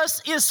 Jesus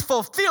is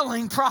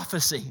fulfilling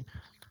prophecy.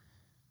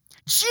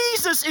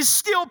 Jesus is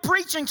still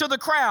preaching to the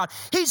crowd.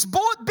 He's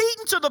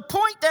beaten to the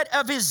point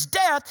of His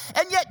death,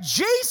 and yet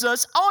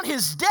Jesus on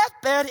His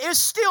deathbed is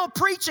still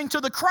preaching to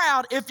the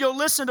crowd if you'll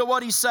listen to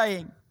what He's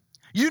saying.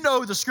 You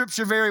know the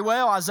scripture very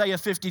well, Isaiah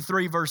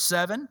 53 verse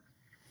 7.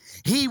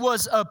 He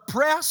was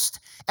oppressed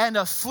and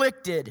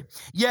afflicted,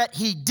 yet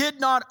He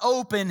did not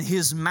open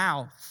His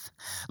mouth.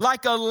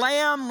 Like a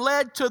lamb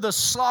led to the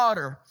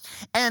slaughter,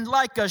 and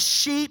like a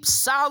sheep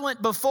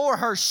silent before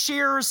her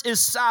shearers is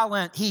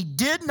silent, He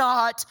did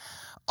not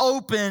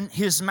open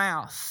His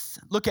mouth.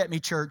 Look at me,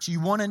 church.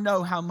 You want to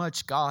know how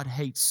much God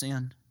hates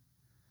sin?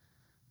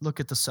 Look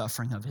at the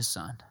suffering of His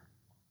Son.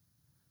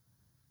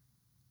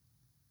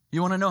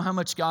 You want to know how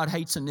much God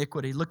hates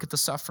iniquity? Look at the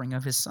suffering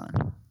of His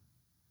Son.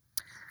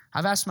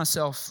 I've asked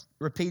myself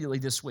repeatedly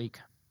this week,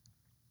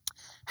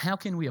 how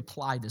can we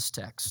apply this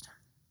text?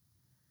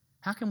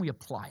 How can we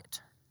apply it?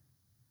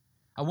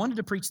 I wanted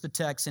to preach the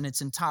text in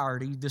its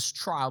entirety, this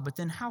trial, but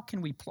then how can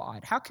we apply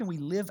it? How can we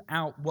live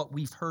out what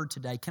we've heard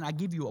today? Can I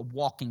give you a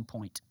walking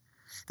point?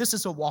 This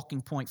is a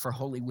walking point for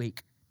Holy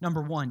Week.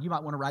 Number one, you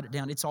might want to write it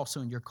down. It's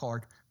also in your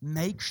card.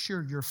 Make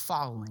sure you're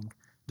following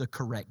the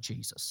correct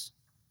Jesus.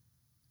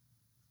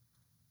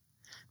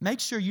 Make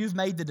sure you've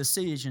made the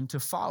decision to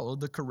follow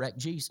the correct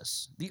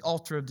Jesus, the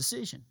altar of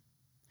decision.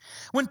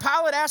 When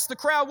Pilate asked the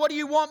crowd, what do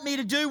you want me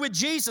to do with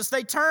Jesus?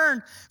 They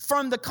turned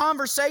from the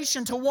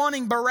conversation to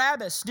wanting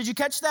Barabbas. Did you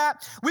catch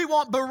that? We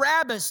want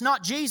Barabbas,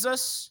 not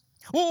Jesus.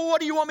 Well, what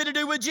do you want me to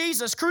do with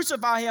Jesus?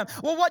 Crucify him.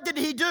 Well, what did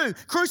he do?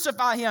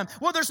 Crucify him.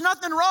 Well, there's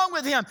nothing wrong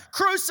with him.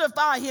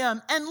 Crucify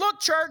him. And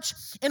look, church,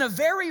 in a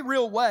very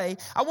real way,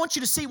 I want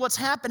you to see what's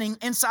happening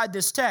inside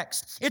this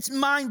text. It's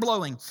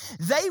mind-blowing.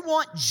 They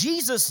want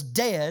Jesus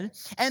dead,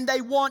 and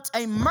they want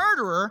a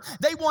murderer.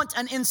 They want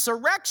an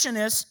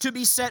insurrectionist to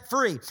be set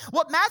free.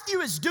 What Matthew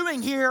is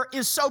doing here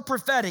is so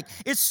prophetic.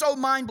 It's so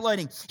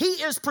mind-blowing. He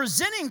is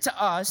presenting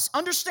to us,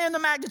 understand the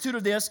magnitude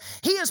of this,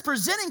 he is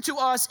presenting to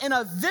us in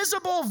a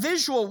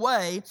visible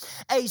way,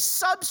 a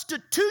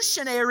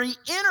substitutionary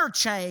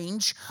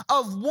interchange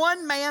of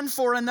one man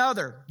for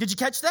another. Did you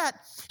catch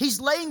that?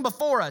 He's laying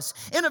before us.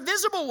 In a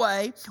visible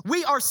way,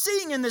 we are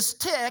seeing in this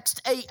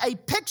text a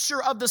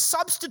picture of the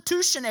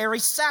substitutionary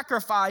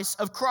sacrifice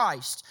of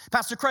Christ.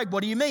 Pastor Craig,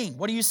 what do you mean?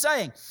 What are you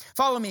saying?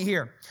 Follow me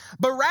here.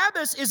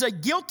 Barabbas is a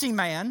guilty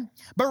man.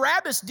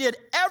 Barabbas did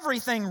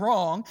everything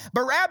wrong.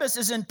 Barabbas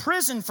is in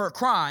prison for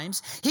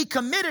crimes. He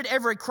committed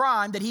every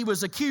crime that he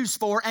was accused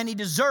for, and he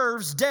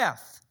deserves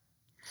death.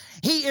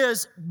 He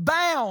is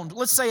bound,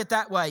 let's say it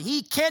that way.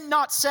 He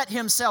cannot set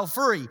himself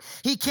free.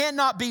 He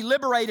cannot be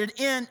liberated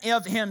in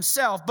of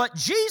himself. But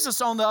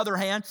Jesus, on the other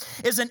hand,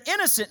 is an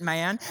innocent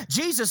man.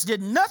 Jesus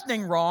did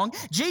nothing wrong.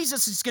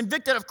 Jesus is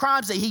convicted of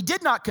crimes that he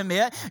did not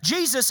commit.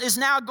 Jesus is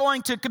now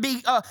going to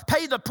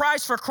pay the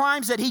price for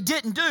crimes that he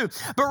didn't do.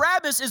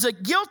 Barabbas is a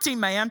guilty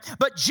man,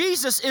 but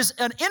Jesus is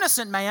an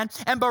innocent man,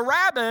 and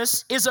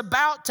Barabbas is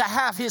about to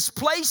have his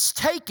place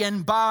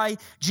taken by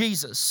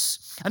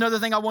Jesus. Another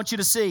thing I want you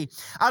to see,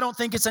 I don't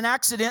think it's an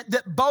accident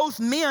that both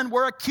men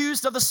were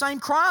accused of the same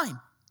crime.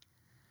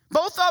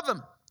 Both of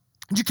them.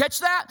 Did you catch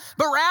that?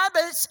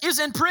 Barabbas is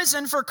in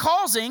prison for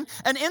causing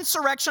an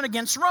insurrection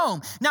against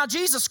Rome. Now,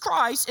 Jesus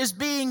Christ is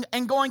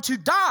going to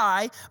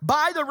die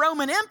by the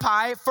Roman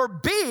Empire for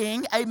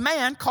being a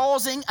man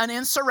causing an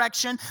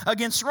insurrection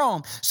against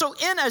Rome. So,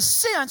 in a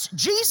sense,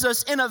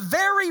 Jesus, in a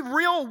very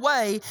real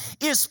way,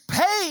 is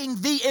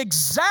paying the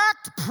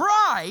exact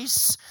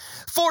price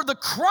for the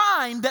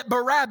crime that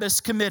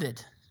Barabbas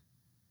committed.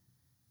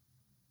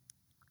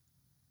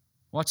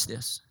 Watch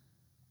this.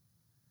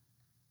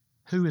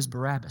 Who is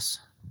Barabbas?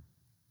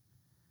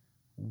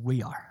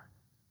 We are.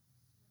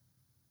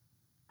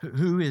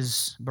 Who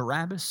is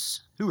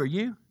Barabbas? Who are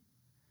you?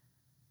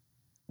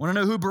 Want to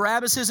know who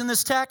Barabbas is in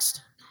this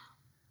text?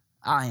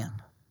 I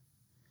am.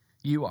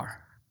 You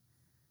are.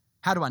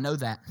 How do I know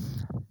that?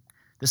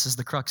 This is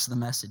the crux of the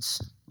message.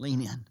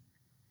 Lean in.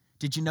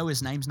 Did you know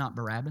his name's not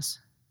Barabbas?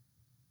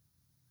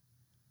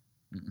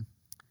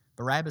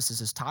 Barabbas is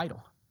his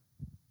title.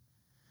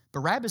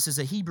 Barabbas is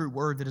a Hebrew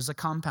word that is a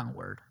compound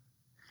word.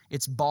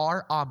 It's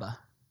bar Abba.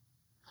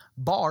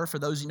 Bar, for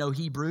those who know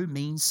Hebrew,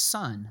 means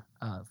son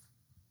of.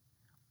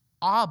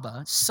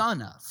 Abba,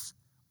 son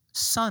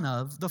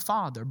of the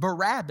Father.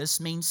 Barabbas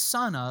means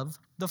son of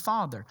the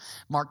Father.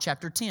 Mark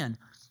chapter 10.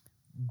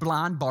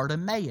 Blind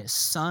Bartimaeus,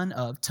 son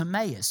of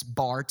Timaeus.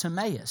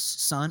 Bartimaeus,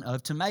 son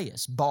of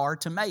Timaeus.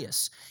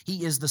 Bartimaeus.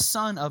 He is the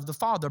son of the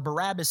Father.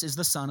 Barabbas is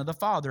the son of the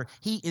Father.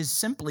 He is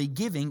simply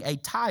giving a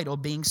title,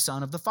 being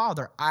son of the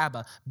Father.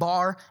 Abba,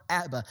 Bar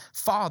Abba,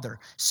 Father.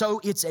 So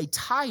it's a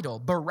title.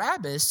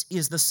 Barabbas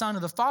is the son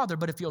of the Father.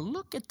 But if you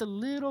look at the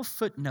little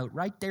footnote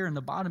right there in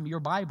the bottom of your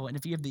Bible, and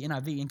if you have the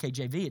NIV,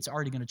 NKJV, it's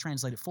already going to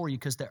translate it for you,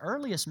 because the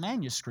earliest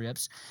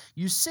manuscripts,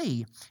 you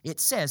see, it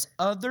says,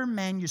 other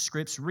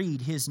manuscripts read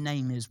his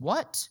name is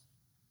what?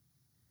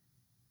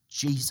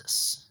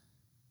 Jesus.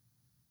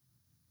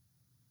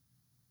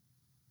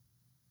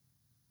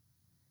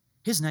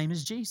 His name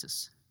is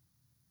Jesus.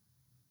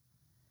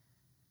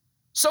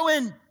 So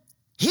in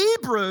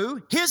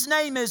Hebrew, his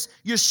name is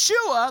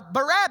Yeshua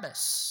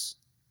Barabbas.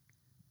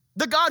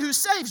 The God who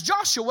saves,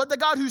 Joshua, the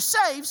God who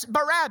saves,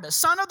 Barabbas,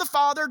 son of the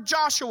Father,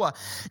 Joshua.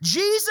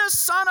 Jesus,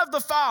 son of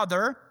the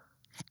Father.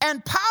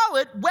 And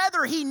Pilate,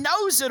 whether he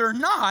knows it or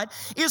not,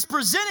 is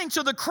presenting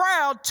to the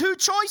crowd two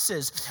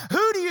choices.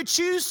 Who do you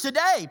choose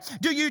today?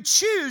 Do you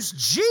choose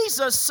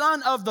Jesus,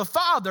 son of the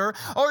Father,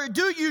 or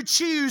do you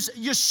choose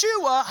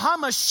Yeshua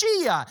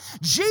HaMashiach,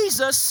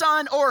 Jesus,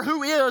 son, or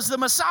who is the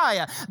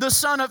Messiah, the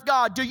Son of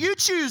God? Do you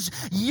choose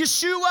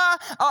Yeshua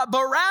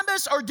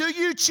Barabbas, or do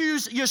you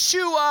choose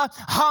Yeshua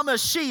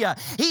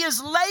HaMashiach? He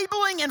is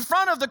labeling in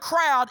front of the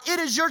crowd. It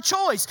is your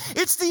choice.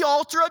 It's the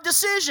altar of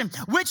decision.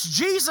 Which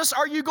Jesus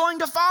are you going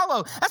to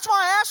follow? That's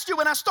why I asked you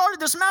when I started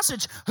this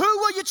message, who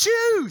will you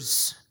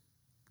choose?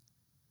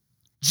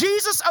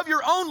 Jesus of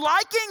your own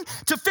liking,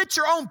 to fit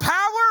your own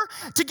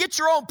power, to get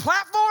your own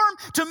platform,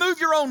 to move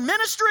your own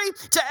ministry,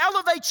 to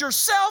elevate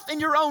yourself in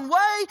your own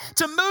way,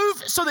 to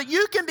move so that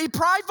you can be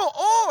prideful?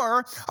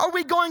 Or are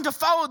we going to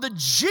follow the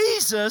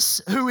Jesus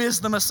who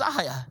is the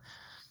Messiah?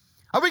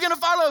 Are we going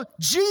to follow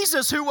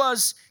Jesus who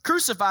was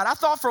crucified? I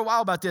thought for a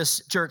while about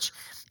this, church,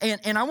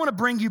 and I want to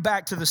bring you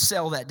back to the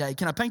cell that day.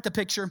 Can I paint the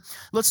picture?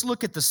 Let's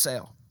look at the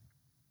cell.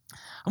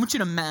 I want you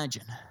to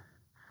imagine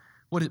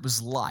what it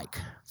was like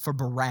for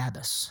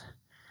Barabbas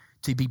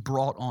to be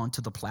brought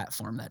onto the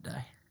platform that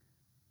day.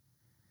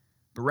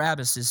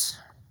 Barabbas is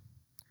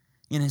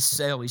in his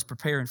cell. He's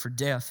preparing for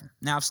death.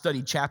 Now, I've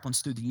studied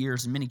chaplains through the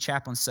years, and many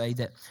chaplains say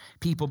that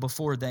people,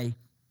 before they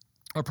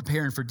are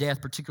preparing for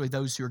death, particularly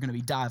those who are going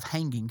to die of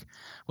hanging,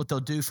 what they'll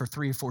do for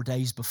 3 or 4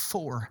 days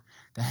before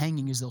the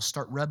hanging is they'll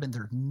start rubbing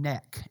their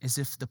neck as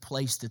if the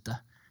place that the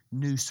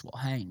noose will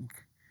hang.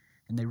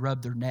 And they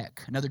rub their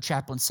neck. Another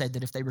chaplain said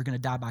that if they were going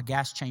to die by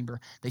gas chamber,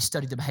 they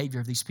studied the behavior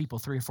of these people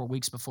 3 or 4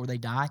 weeks before they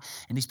die,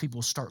 and these people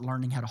will start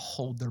learning how to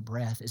hold their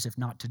breath as if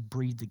not to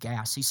breathe the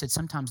gas. He said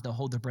sometimes they'll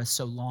hold their breath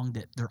so long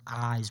that their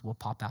eyes will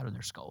pop out of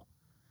their skull.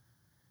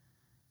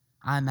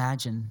 I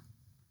imagine,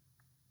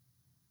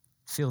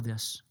 feel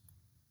this.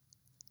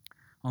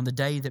 On the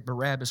day that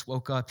Barabbas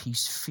woke up,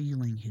 he's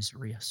feeling his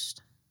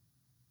wrist.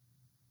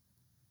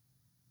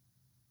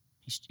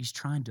 He's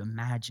trying to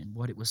imagine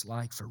what it was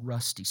like for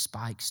rusty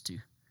spikes to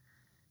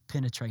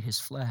penetrate his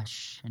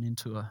flesh and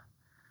into a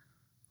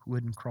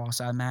wooden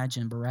cross. I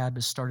imagine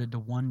Barabbas started to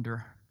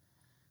wonder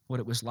what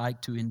it was like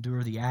to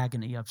endure the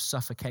agony of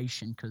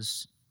suffocation,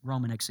 because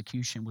Roman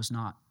execution was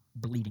not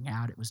bleeding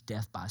out, it was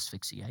death by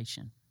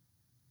asphyxiation.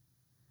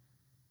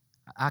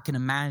 I can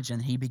imagine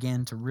he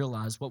began to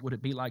realize what would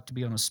it be like to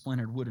be on a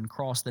splintered wooden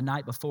cross. The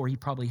night before, he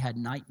probably had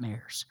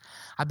nightmares.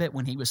 I bet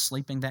when he was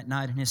sleeping that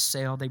night in his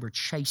cell, they were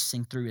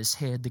chasing through his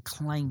head the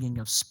clanging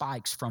of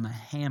spikes from a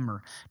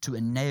hammer to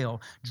a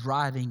nail,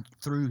 driving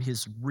through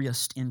his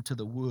wrist into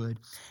the wood.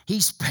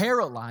 He's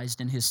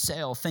paralyzed in his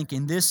cell,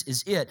 thinking, this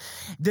is it.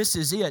 This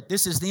is it.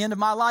 This is the end of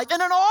my life.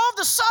 And then all of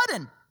a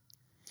sudden,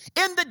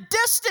 in the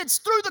distance,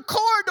 through the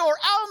corridor,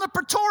 out in the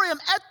praetorium,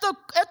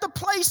 at the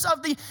place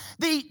of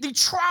the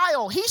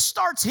trial, he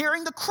starts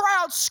hearing the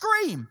crowd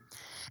scream.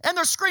 And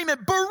they're screaming,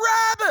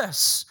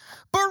 Barabbas!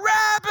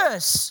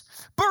 Barabbas!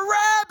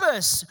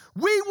 Barabbas!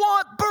 We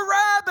want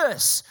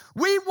Barabbas!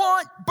 We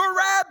want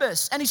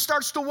Barabbas! And he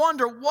starts to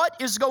wonder what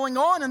is going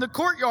on in the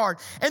courtyard.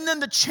 And then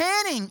the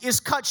chanting is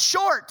cut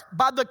short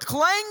by the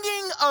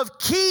clanging of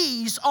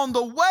keys on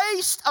the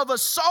waist of a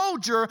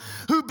soldier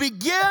who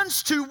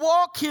begins to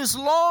walk his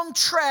long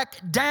trek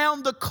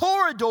down the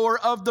corridor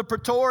of the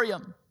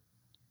praetorium.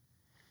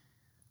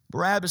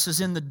 Barabbas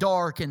is in the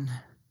dark, and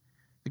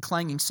the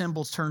clanging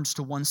cymbal turns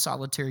to one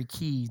solitary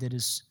key that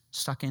is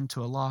stuck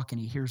into a lock,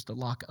 and he hears the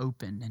lock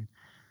open. And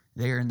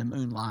there in the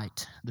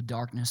moonlight, the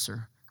darkness,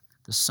 or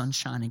the sun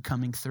shining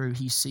coming through,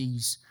 he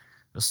sees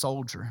the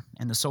soldier,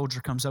 and the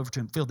soldier comes over to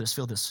him. Feel this,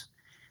 feel this.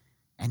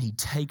 And he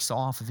takes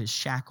off of his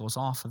shackles,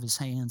 off of his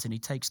hands, and he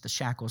takes the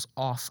shackles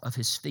off of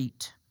his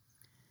feet.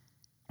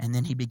 And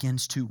then he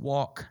begins to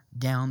walk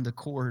down the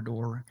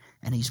corridor,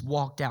 and he's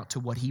walked out to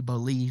what he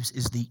believes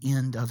is the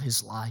end of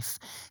his life.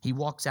 He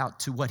walks out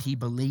to what he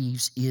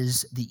believes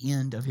is the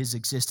end of his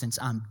existence.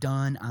 I'm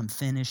done. I'm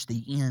finished.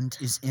 The end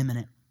is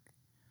imminent.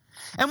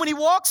 And when he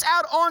walks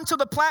out onto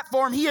the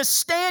platform, he is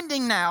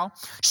standing now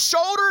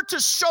shoulder to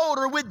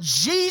shoulder with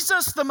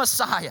Jesus the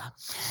Messiah.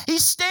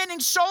 He's standing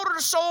shoulder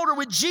to shoulder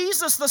with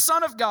Jesus, the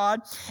Son of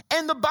God.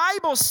 And the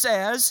Bible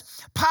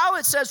says,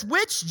 Pilate says,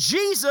 which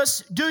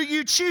Jesus do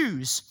you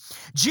choose?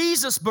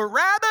 Jesus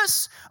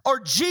Barabbas or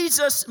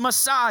Jesus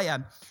Messiah?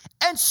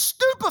 And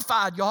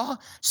stupefied, y'all,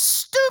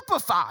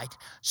 stupefied,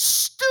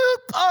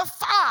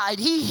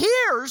 he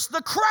hears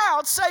the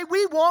crowd say,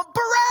 we want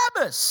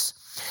Barabbas.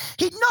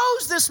 He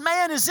knows this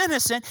man is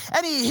innocent,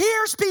 and he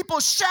hears people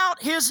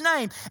shout his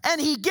name, and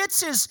he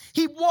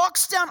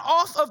walks down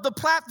off of the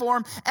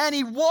platform, and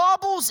he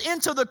wobbles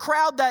into the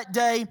crowd that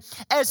day.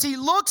 As he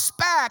looks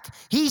back,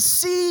 he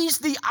sees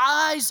the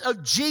eyes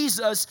of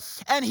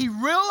Jesus, and he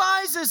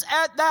realizes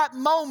at that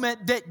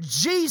moment that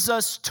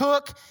Jesus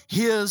took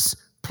his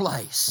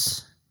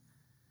place.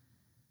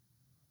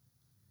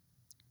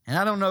 And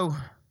I don't know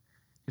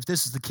if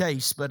this is the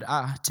case, but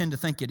I tend to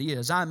think it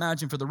is. I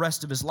imagine for the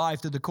rest of his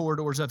life, through the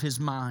corridors of his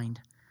mind,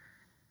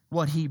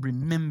 what he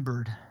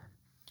remembered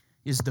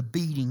is the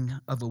beating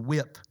of a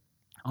whip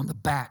on the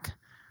back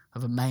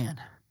of a man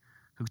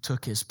who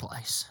took his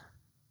place.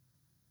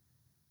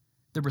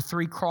 There were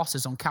 3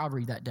 crosses on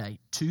Calvary that day,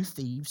 2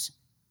 thieves,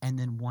 and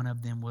then one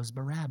of them was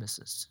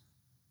Barabbas's.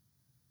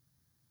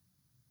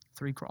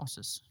 3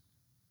 crosses.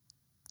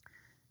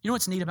 You know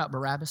what's neat about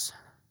Barabbas?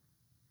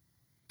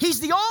 He's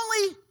the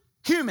only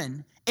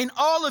human in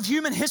all of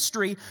human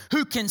history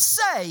who can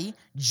say,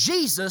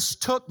 Jesus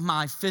took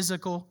my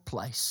physical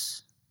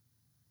place.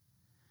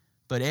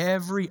 But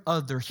every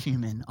other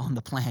human on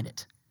the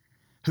planet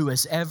who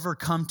has ever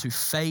come to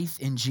faith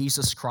in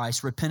Jesus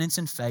Christ, repentance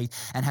and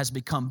faith, and has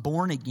become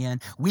born again,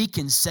 we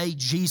can say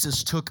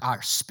Jesus took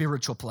our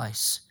spiritual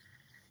place.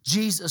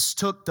 Jesus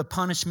took the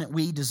punishment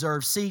we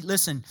deserve. See,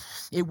 listen,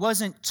 it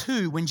wasn't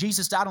two. When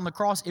Jesus died on the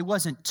cross, it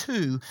wasn't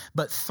two,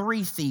 but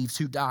three thieves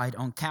who died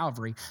on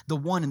Calvary. The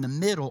one in the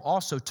middle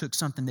also took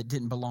something that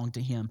didn't belong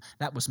to him.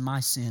 That was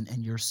my sin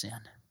and your sin.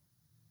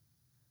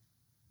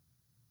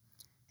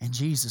 And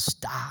Jesus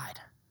died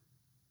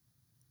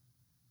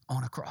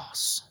on a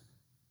cross.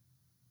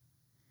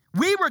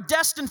 We were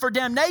destined for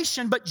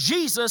damnation, but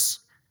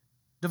Jesus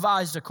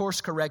devised a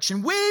course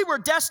correction. We were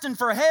destined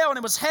for hell, and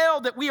it was hell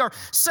that we are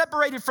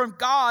separated from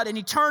God in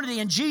eternity,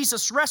 and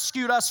Jesus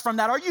rescued us from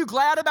that. Are you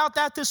glad about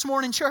that this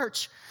morning,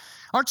 church?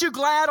 Aren't you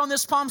glad on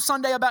this Palm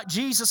Sunday about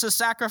Jesus'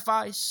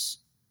 sacrifice?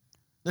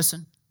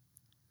 Listen,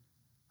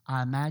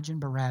 I imagine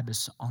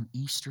Barabbas on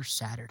Easter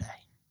Saturday.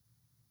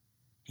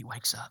 He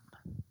wakes up.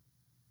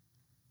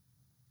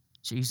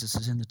 Jesus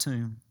is in the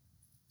tomb.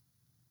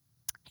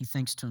 He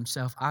thinks to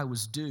himself, I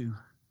was due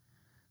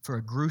for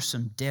a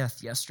gruesome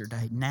death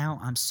yesterday. Now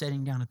I'm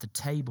sitting down at the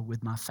table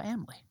with my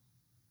family.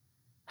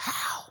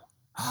 How?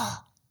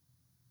 Oh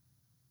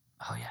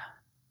yeah.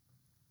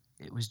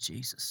 It was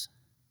Jesus,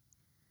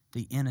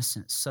 the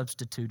innocent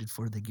substituted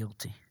for the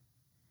guilty.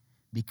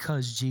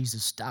 Because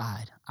Jesus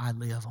died, I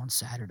live on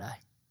Saturday.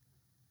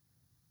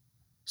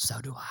 So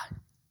do I.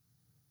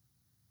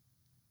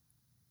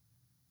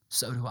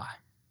 So do I.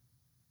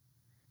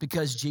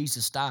 Because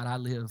Jesus died, I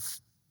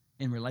live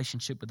in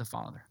relationship with the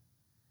Father.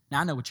 Now,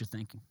 I know what you're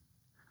thinking.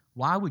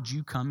 Why would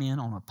you come in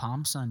on a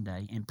Palm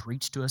Sunday and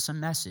preach to us a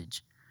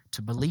message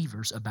to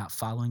believers about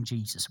following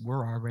Jesus?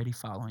 We're already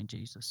following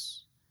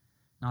Jesus.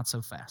 Not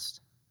so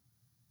fast.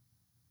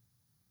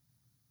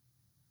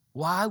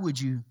 Why would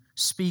you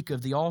speak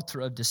of the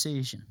altar of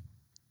decision?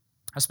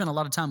 I spent a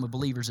lot of time with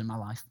believers in my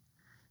life.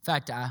 In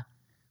fact, I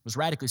was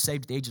radically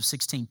saved at the age of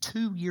 16.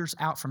 2 years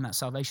out from that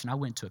salvation, I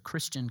went to a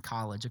Christian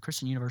college, a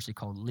Christian university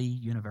called Lee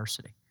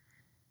University.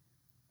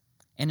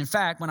 And in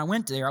fact, when I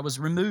went there, I was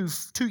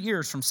removed 2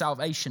 years from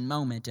salvation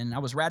moment, and I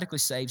was radically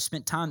saved,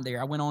 spent time there.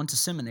 I went on to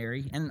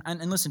seminary, and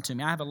listen to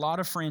me, I have a lot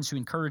of friends who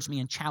encouraged me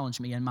and challenged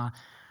me in my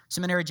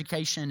seminary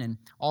education and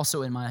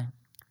also in my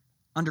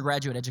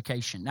undergraduate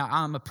education. Now,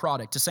 I'm a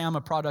product. To say I'm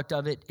a product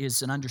of it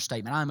is an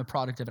understatement. I'm a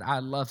product of it. I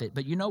love it.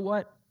 But you know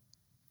what?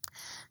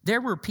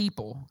 There were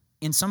people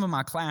in some of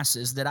my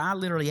classes that I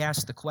literally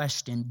asked the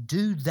question,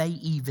 do they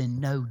even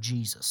know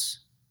Jesus?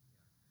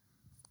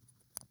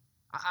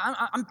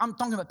 I'm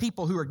talking about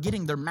people who are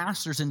getting their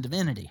master's in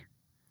divinity.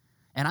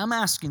 And I'm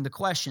asking the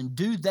question,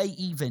 do they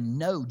even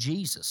know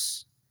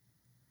Jesus?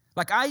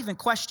 Like I even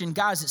question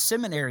guys at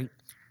seminary,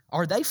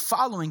 are they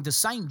following the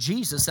same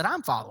Jesus that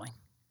I'm following?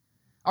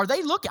 Are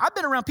they looking? I've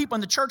been around people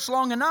in the church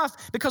long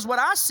enough because what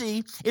I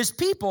see is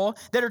people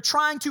that are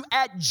trying to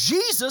add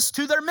Jesus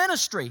to their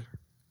ministry.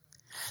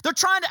 They're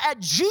trying to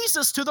add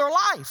Jesus to their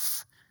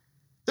life.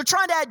 They're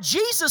trying to add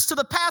Jesus to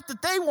the path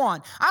that they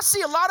want. I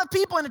see a lot of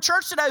people in the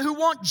church today who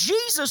want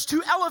Jesus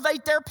to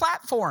elevate their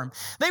platform.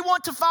 They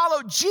want to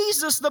follow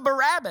Jesus the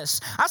Barabbas.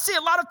 I see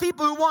a lot of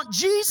people who want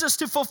Jesus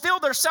to fulfill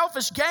their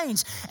selfish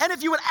gains. And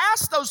if you would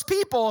ask those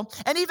people,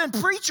 and even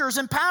preachers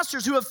and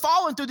pastors who have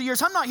fallen through the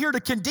years, I'm not here to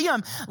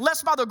condemn,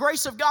 lest by the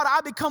grace of God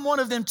I become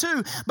one of them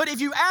too. But if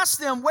you ask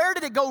them, where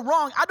did it go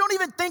wrong? I don't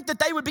even think that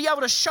they would be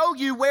able to show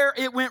you where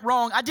it went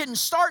wrong. I didn't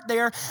start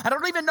there. I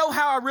don't even know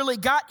how I really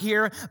got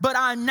here, but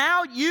I'm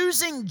now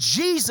using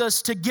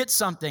Jesus to get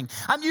something.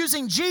 I'm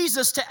using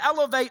Jesus to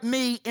elevate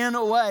me in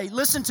a way.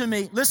 Listen to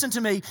me,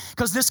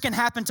 because this can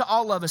happen to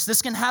all of us.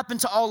 This can happen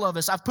to all of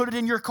us. I've put it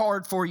in your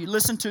card for you.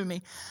 Listen to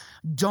me.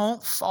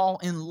 Don't fall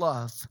in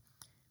love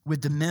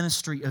with the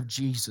ministry of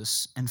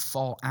Jesus and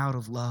fall out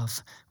of love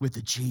with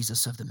the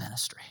Jesus of the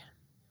ministry.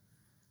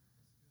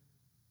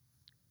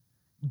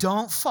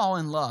 Don't fall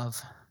in love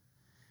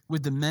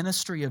with the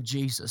ministry of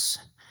Jesus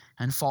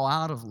and fall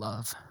out of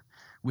love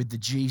with the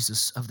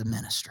Jesus of the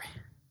ministry.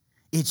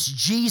 It's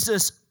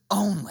Jesus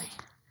only.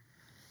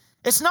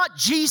 It's not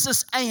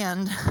Jesus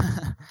and.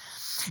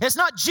 It's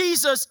not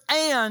Jesus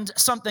and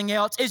something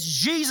else. It's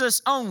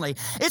Jesus only.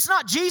 It's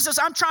not Jesus,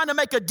 I'm trying to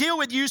make a deal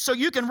with you so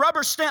you can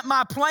rubber stamp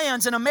my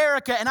plans in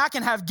America and I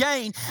can have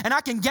gain and I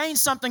can gain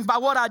something by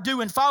what I do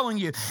in following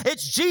you.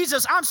 It's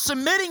Jesus, I'm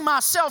submitting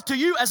myself to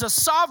you as a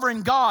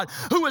sovereign God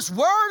who is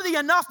worthy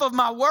enough of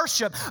my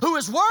worship, who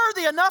is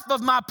worthy enough of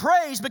my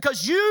praise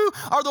because you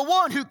are the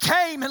one who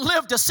came and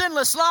lived a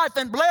sinless life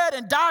and bled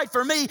and died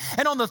for me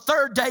and on the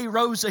third day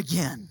rose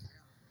again.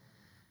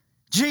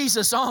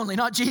 Jesus only,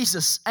 not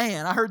Jesus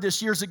and. I heard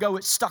this years ago.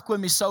 It stuck with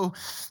me so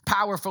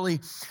powerfully.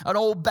 An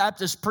old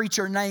Baptist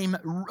preacher named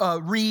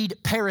Reed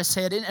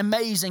Parishead, an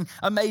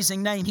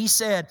amazing name. He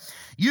said,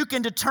 you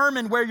can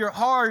determine where your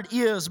heart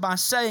is by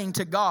saying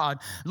to God,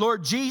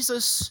 Lord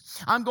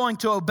Jesus, I'm going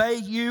to obey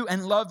you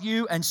and love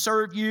you and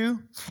serve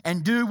you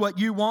and do what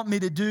you want me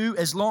to do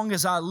as long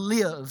as I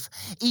live,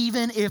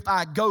 even if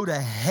I go to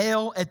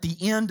hell at the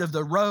end of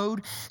the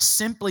road,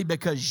 simply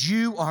because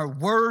you are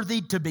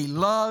worthy to be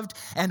loved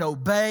and obeyed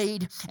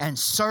obeyed and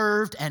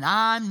served, and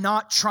I'm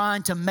not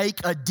trying to make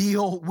a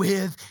deal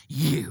with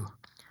you.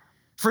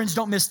 Friends,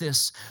 don't miss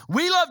this.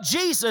 We love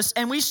Jesus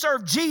and we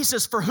serve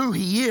Jesus for who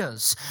He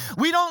is.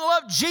 We don't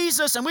love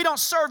Jesus and we don't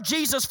serve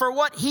Jesus for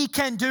what He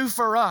can do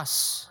for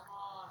us.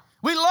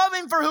 We love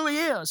Him for who He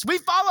is. We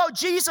follow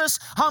Jesus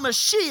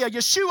HaMashiach,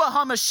 Yeshua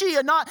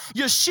HaMashiach, not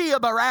Yeshua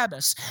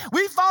Barabbas.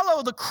 We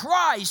follow the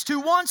Christ who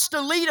wants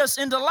to lead us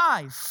into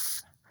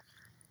life.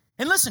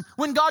 And listen,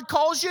 when God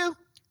calls you,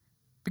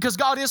 because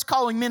God is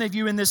calling many of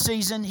you in this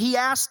season, He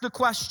asked the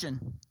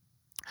question,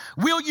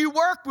 will you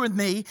work with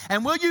me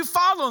and will you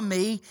follow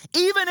me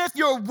even if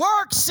your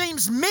work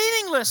seems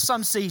meaningless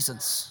some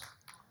seasons?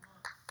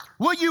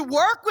 Will you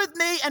work with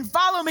me and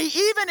follow me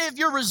even if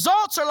your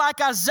results are like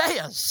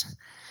Isaiah's?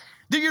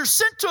 That you're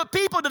sent to a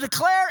people to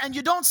declare and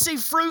you don't see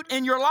fruit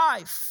in your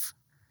life.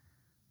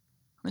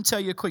 Let me tell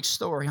you a quick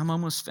story. I'm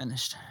almost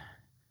finished.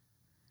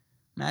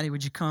 Maddie,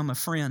 would you come? A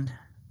friend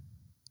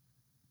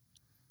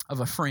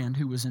of a friend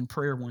who was in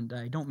prayer one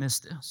day. Don't miss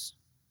this.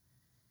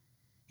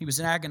 He was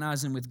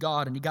agonizing with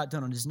God and he got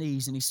down on his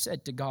knees and he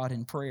said to God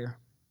in prayer,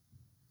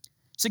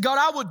 he said, God,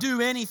 I will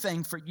do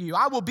anything for you.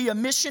 I will be a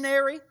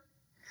missionary.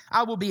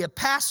 I will be a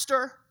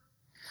pastor.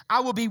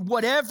 I will be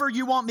whatever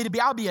you want me to be.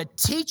 I'll be a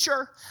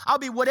teacher. I'll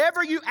be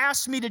whatever you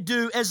ask me to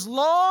do as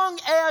long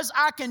as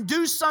I can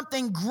do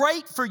something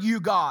great for you,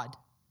 God.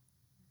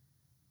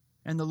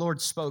 And the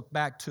Lord spoke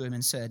back to him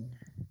and said,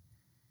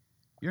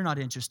 you're not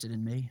interested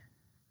in me.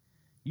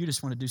 You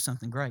just want to do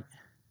something great.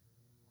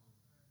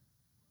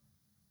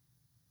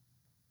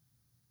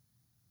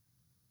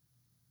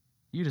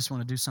 You just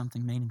want to do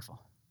something meaningful.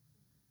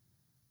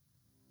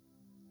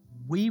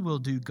 We will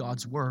do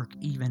God's work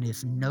even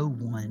if no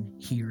one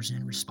hears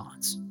in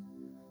response.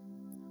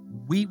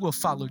 We will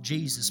follow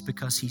Jesus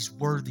because He's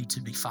worthy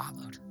to be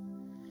followed.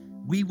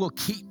 We will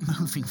keep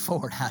moving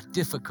forward, how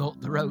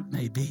difficult the road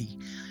may be,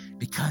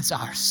 because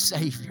our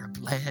Savior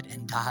bled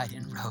and died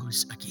and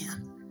rose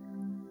again.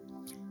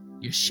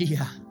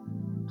 Yeshua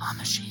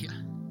HaMashiach,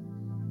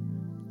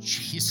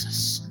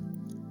 Jesus,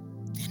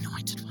 the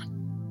Anointed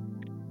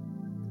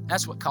One.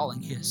 That's what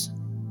calling is.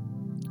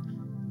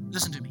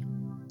 Listen to me.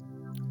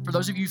 For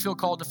those of you who feel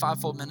called to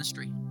fivefold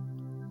ministry,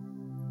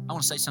 I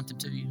want to say something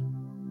to you.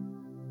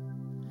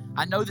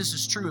 I know this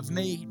is true of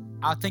me.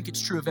 I think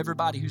it's true of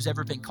everybody who's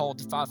ever been called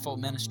to fivefold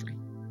ministry.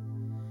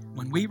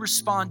 When we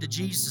respond to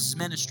Jesus'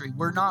 ministry,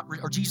 we're not,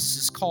 or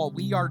Jesus' call,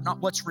 we are not,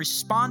 what's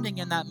responding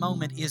in that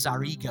moment is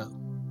our ego.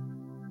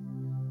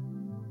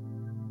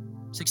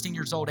 16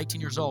 years old,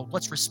 18 years old,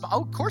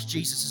 oh, of course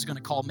Jesus is going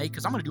to call me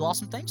because I'm going to do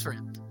awesome things for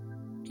Him.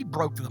 He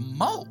broke the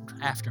mold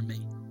after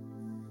me.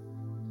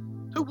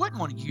 Who wouldn't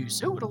want to use?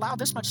 Who would allow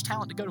this much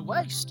talent to go to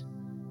waste?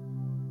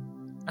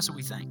 That's what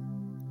we think.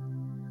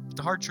 But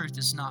the hard truth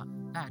is not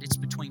that. It's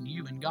between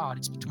you and God.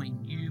 It's between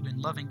you and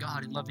loving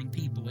God and loving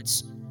people.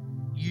 It's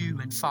you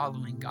and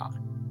following God.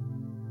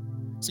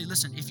 See,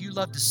 listen, if you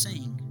love to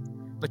sing,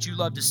 but you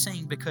love to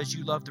sing because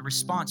you love the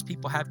response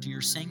people have to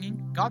your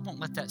singing, God won't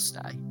let that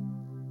stay.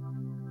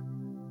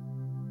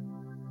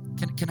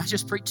 Can I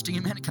just preach to you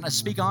a minute? Can I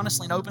speak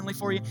honestly and openly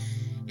for you?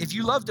 If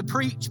you love to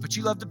preach, but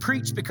you love to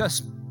preach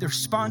because the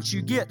response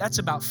you get, that's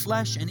about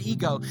flesh and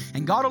ego.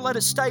 And God will let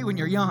it stay when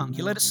you're young.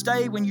 He'll let it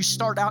stay when you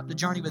start out the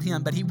journey with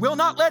Him. But He will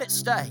not let it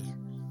stay.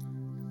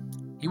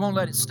 He won't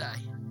let it stay.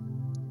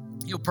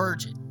 He'll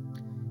purge it.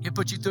 He'll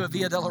put you through a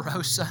Via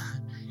Dolorosa.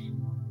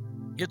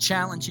 He'll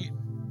challenge you.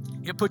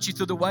 He'll put you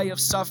through the way of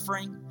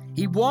suffering.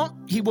 He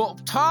will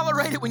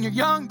tolerate it when you're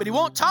young, but He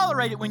won't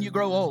tolerate it when you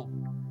grow old.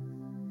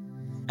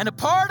 And a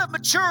part of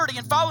maturity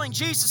in following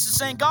Jesus is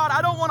saying, God,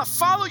 I don't want to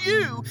follow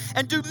you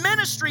and do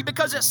ministry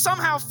because it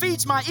somehow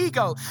feeds my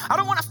ego. I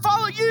don't want to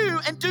follow you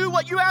and do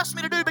what you asked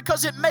me to do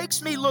because it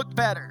makes me look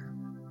better.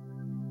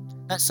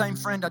 That same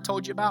friend I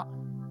told you about,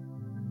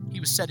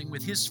 he was sitting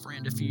with his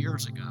friend a few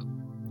years ago.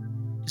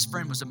 His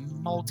friend was a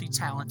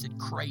multi-talented,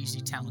 crazy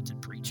talented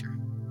preacher.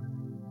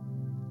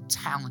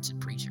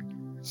 Talented preacher.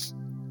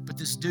 But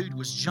this dude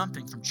was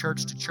jumping from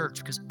church to church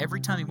because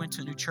every time he went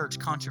to a new church,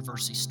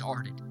 controversy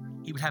started.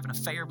 He would have an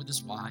affair with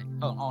his wife,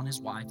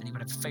 and he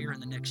would have an affair in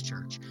the next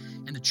church.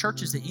 And the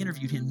churches that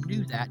interviewed him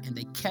knew that, and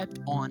they kept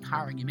on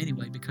hiring him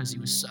anyway because he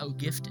was so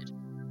gifted.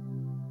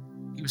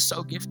 He was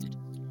so gifted.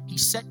 He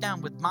sat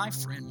down with my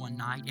friend one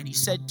night, and he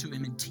said to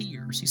him in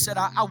tears, he said,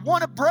 I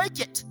want to break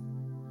it.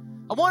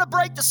 I want to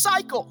break the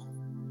cycle.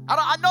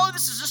 I know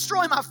this is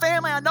destroying my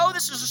family. I know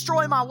this is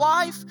destroying my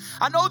wife.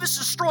 I know this is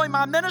destroying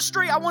my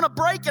ministry. I want to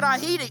break it. I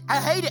hate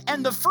it.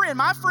 And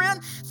my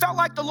friend felt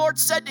like the Lord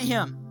said to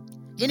him,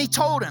 and He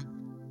told him,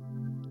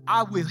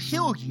 I will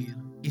heal you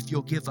if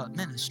you'll give up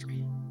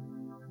ministry.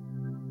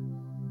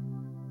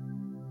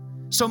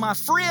 So my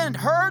friend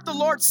heard the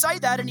Lord say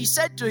that, and he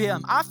said to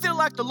him, I feel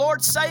like the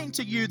Lord's saying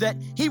to you that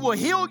He will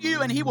heal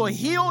you and He will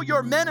heal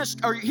your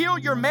ministry or heal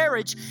your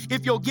marriage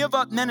if you'll give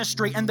up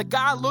ministry. And the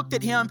guy looked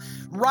at him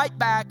right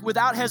back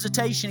without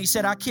hesitation. He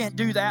said, I can't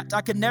do that.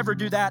 I could never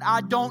do that.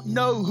 I don't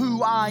know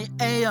who I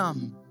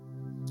am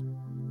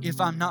if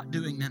I'm not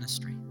doing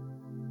ministry.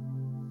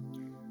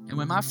 And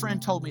when my friend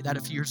told me that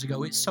a few years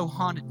ago, it so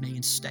haunted me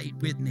and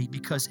stayed with me,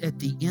 because at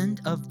the end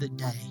of the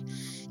day,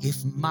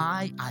 if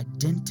my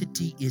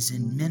identity is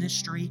in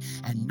ministry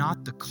and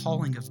not the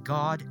calling of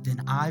God,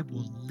 then I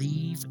will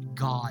leave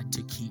God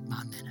to keep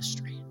my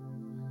ministry.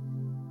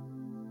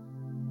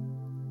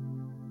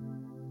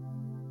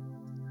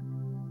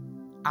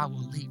 I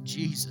will leave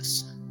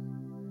Jesus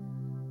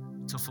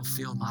to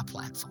fulfill my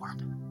platform.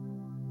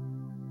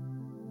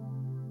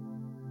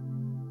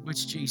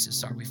 Which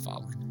Jesus are we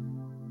following?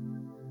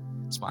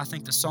 That's why I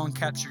think the song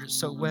captured it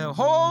so well.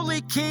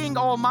 Holy King,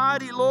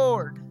 Almighty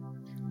Lord,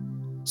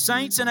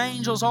 saints and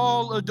angels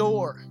all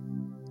adore.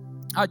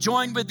 I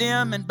join with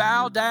them and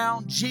bow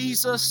down.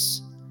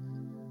 Jesus,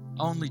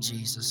 only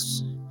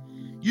Jesus.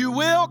 You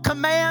will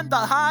command the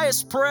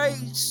highest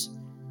praise.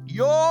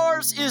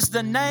 Yours is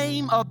the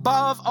name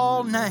above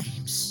all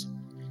names.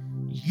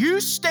 You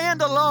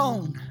stand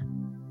alone.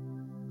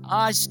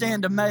 I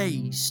stand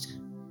amazed.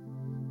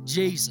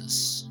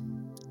 Jesus,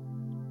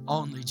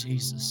 only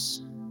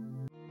Jesus.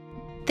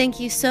 Thank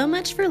you so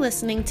much for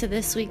listening to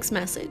this week's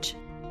message.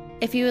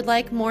 If you would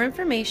like more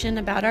information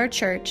about our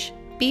church,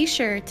 be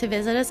sure to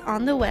visit us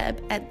on the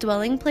web at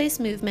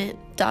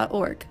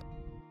dwellingplacemovement.org.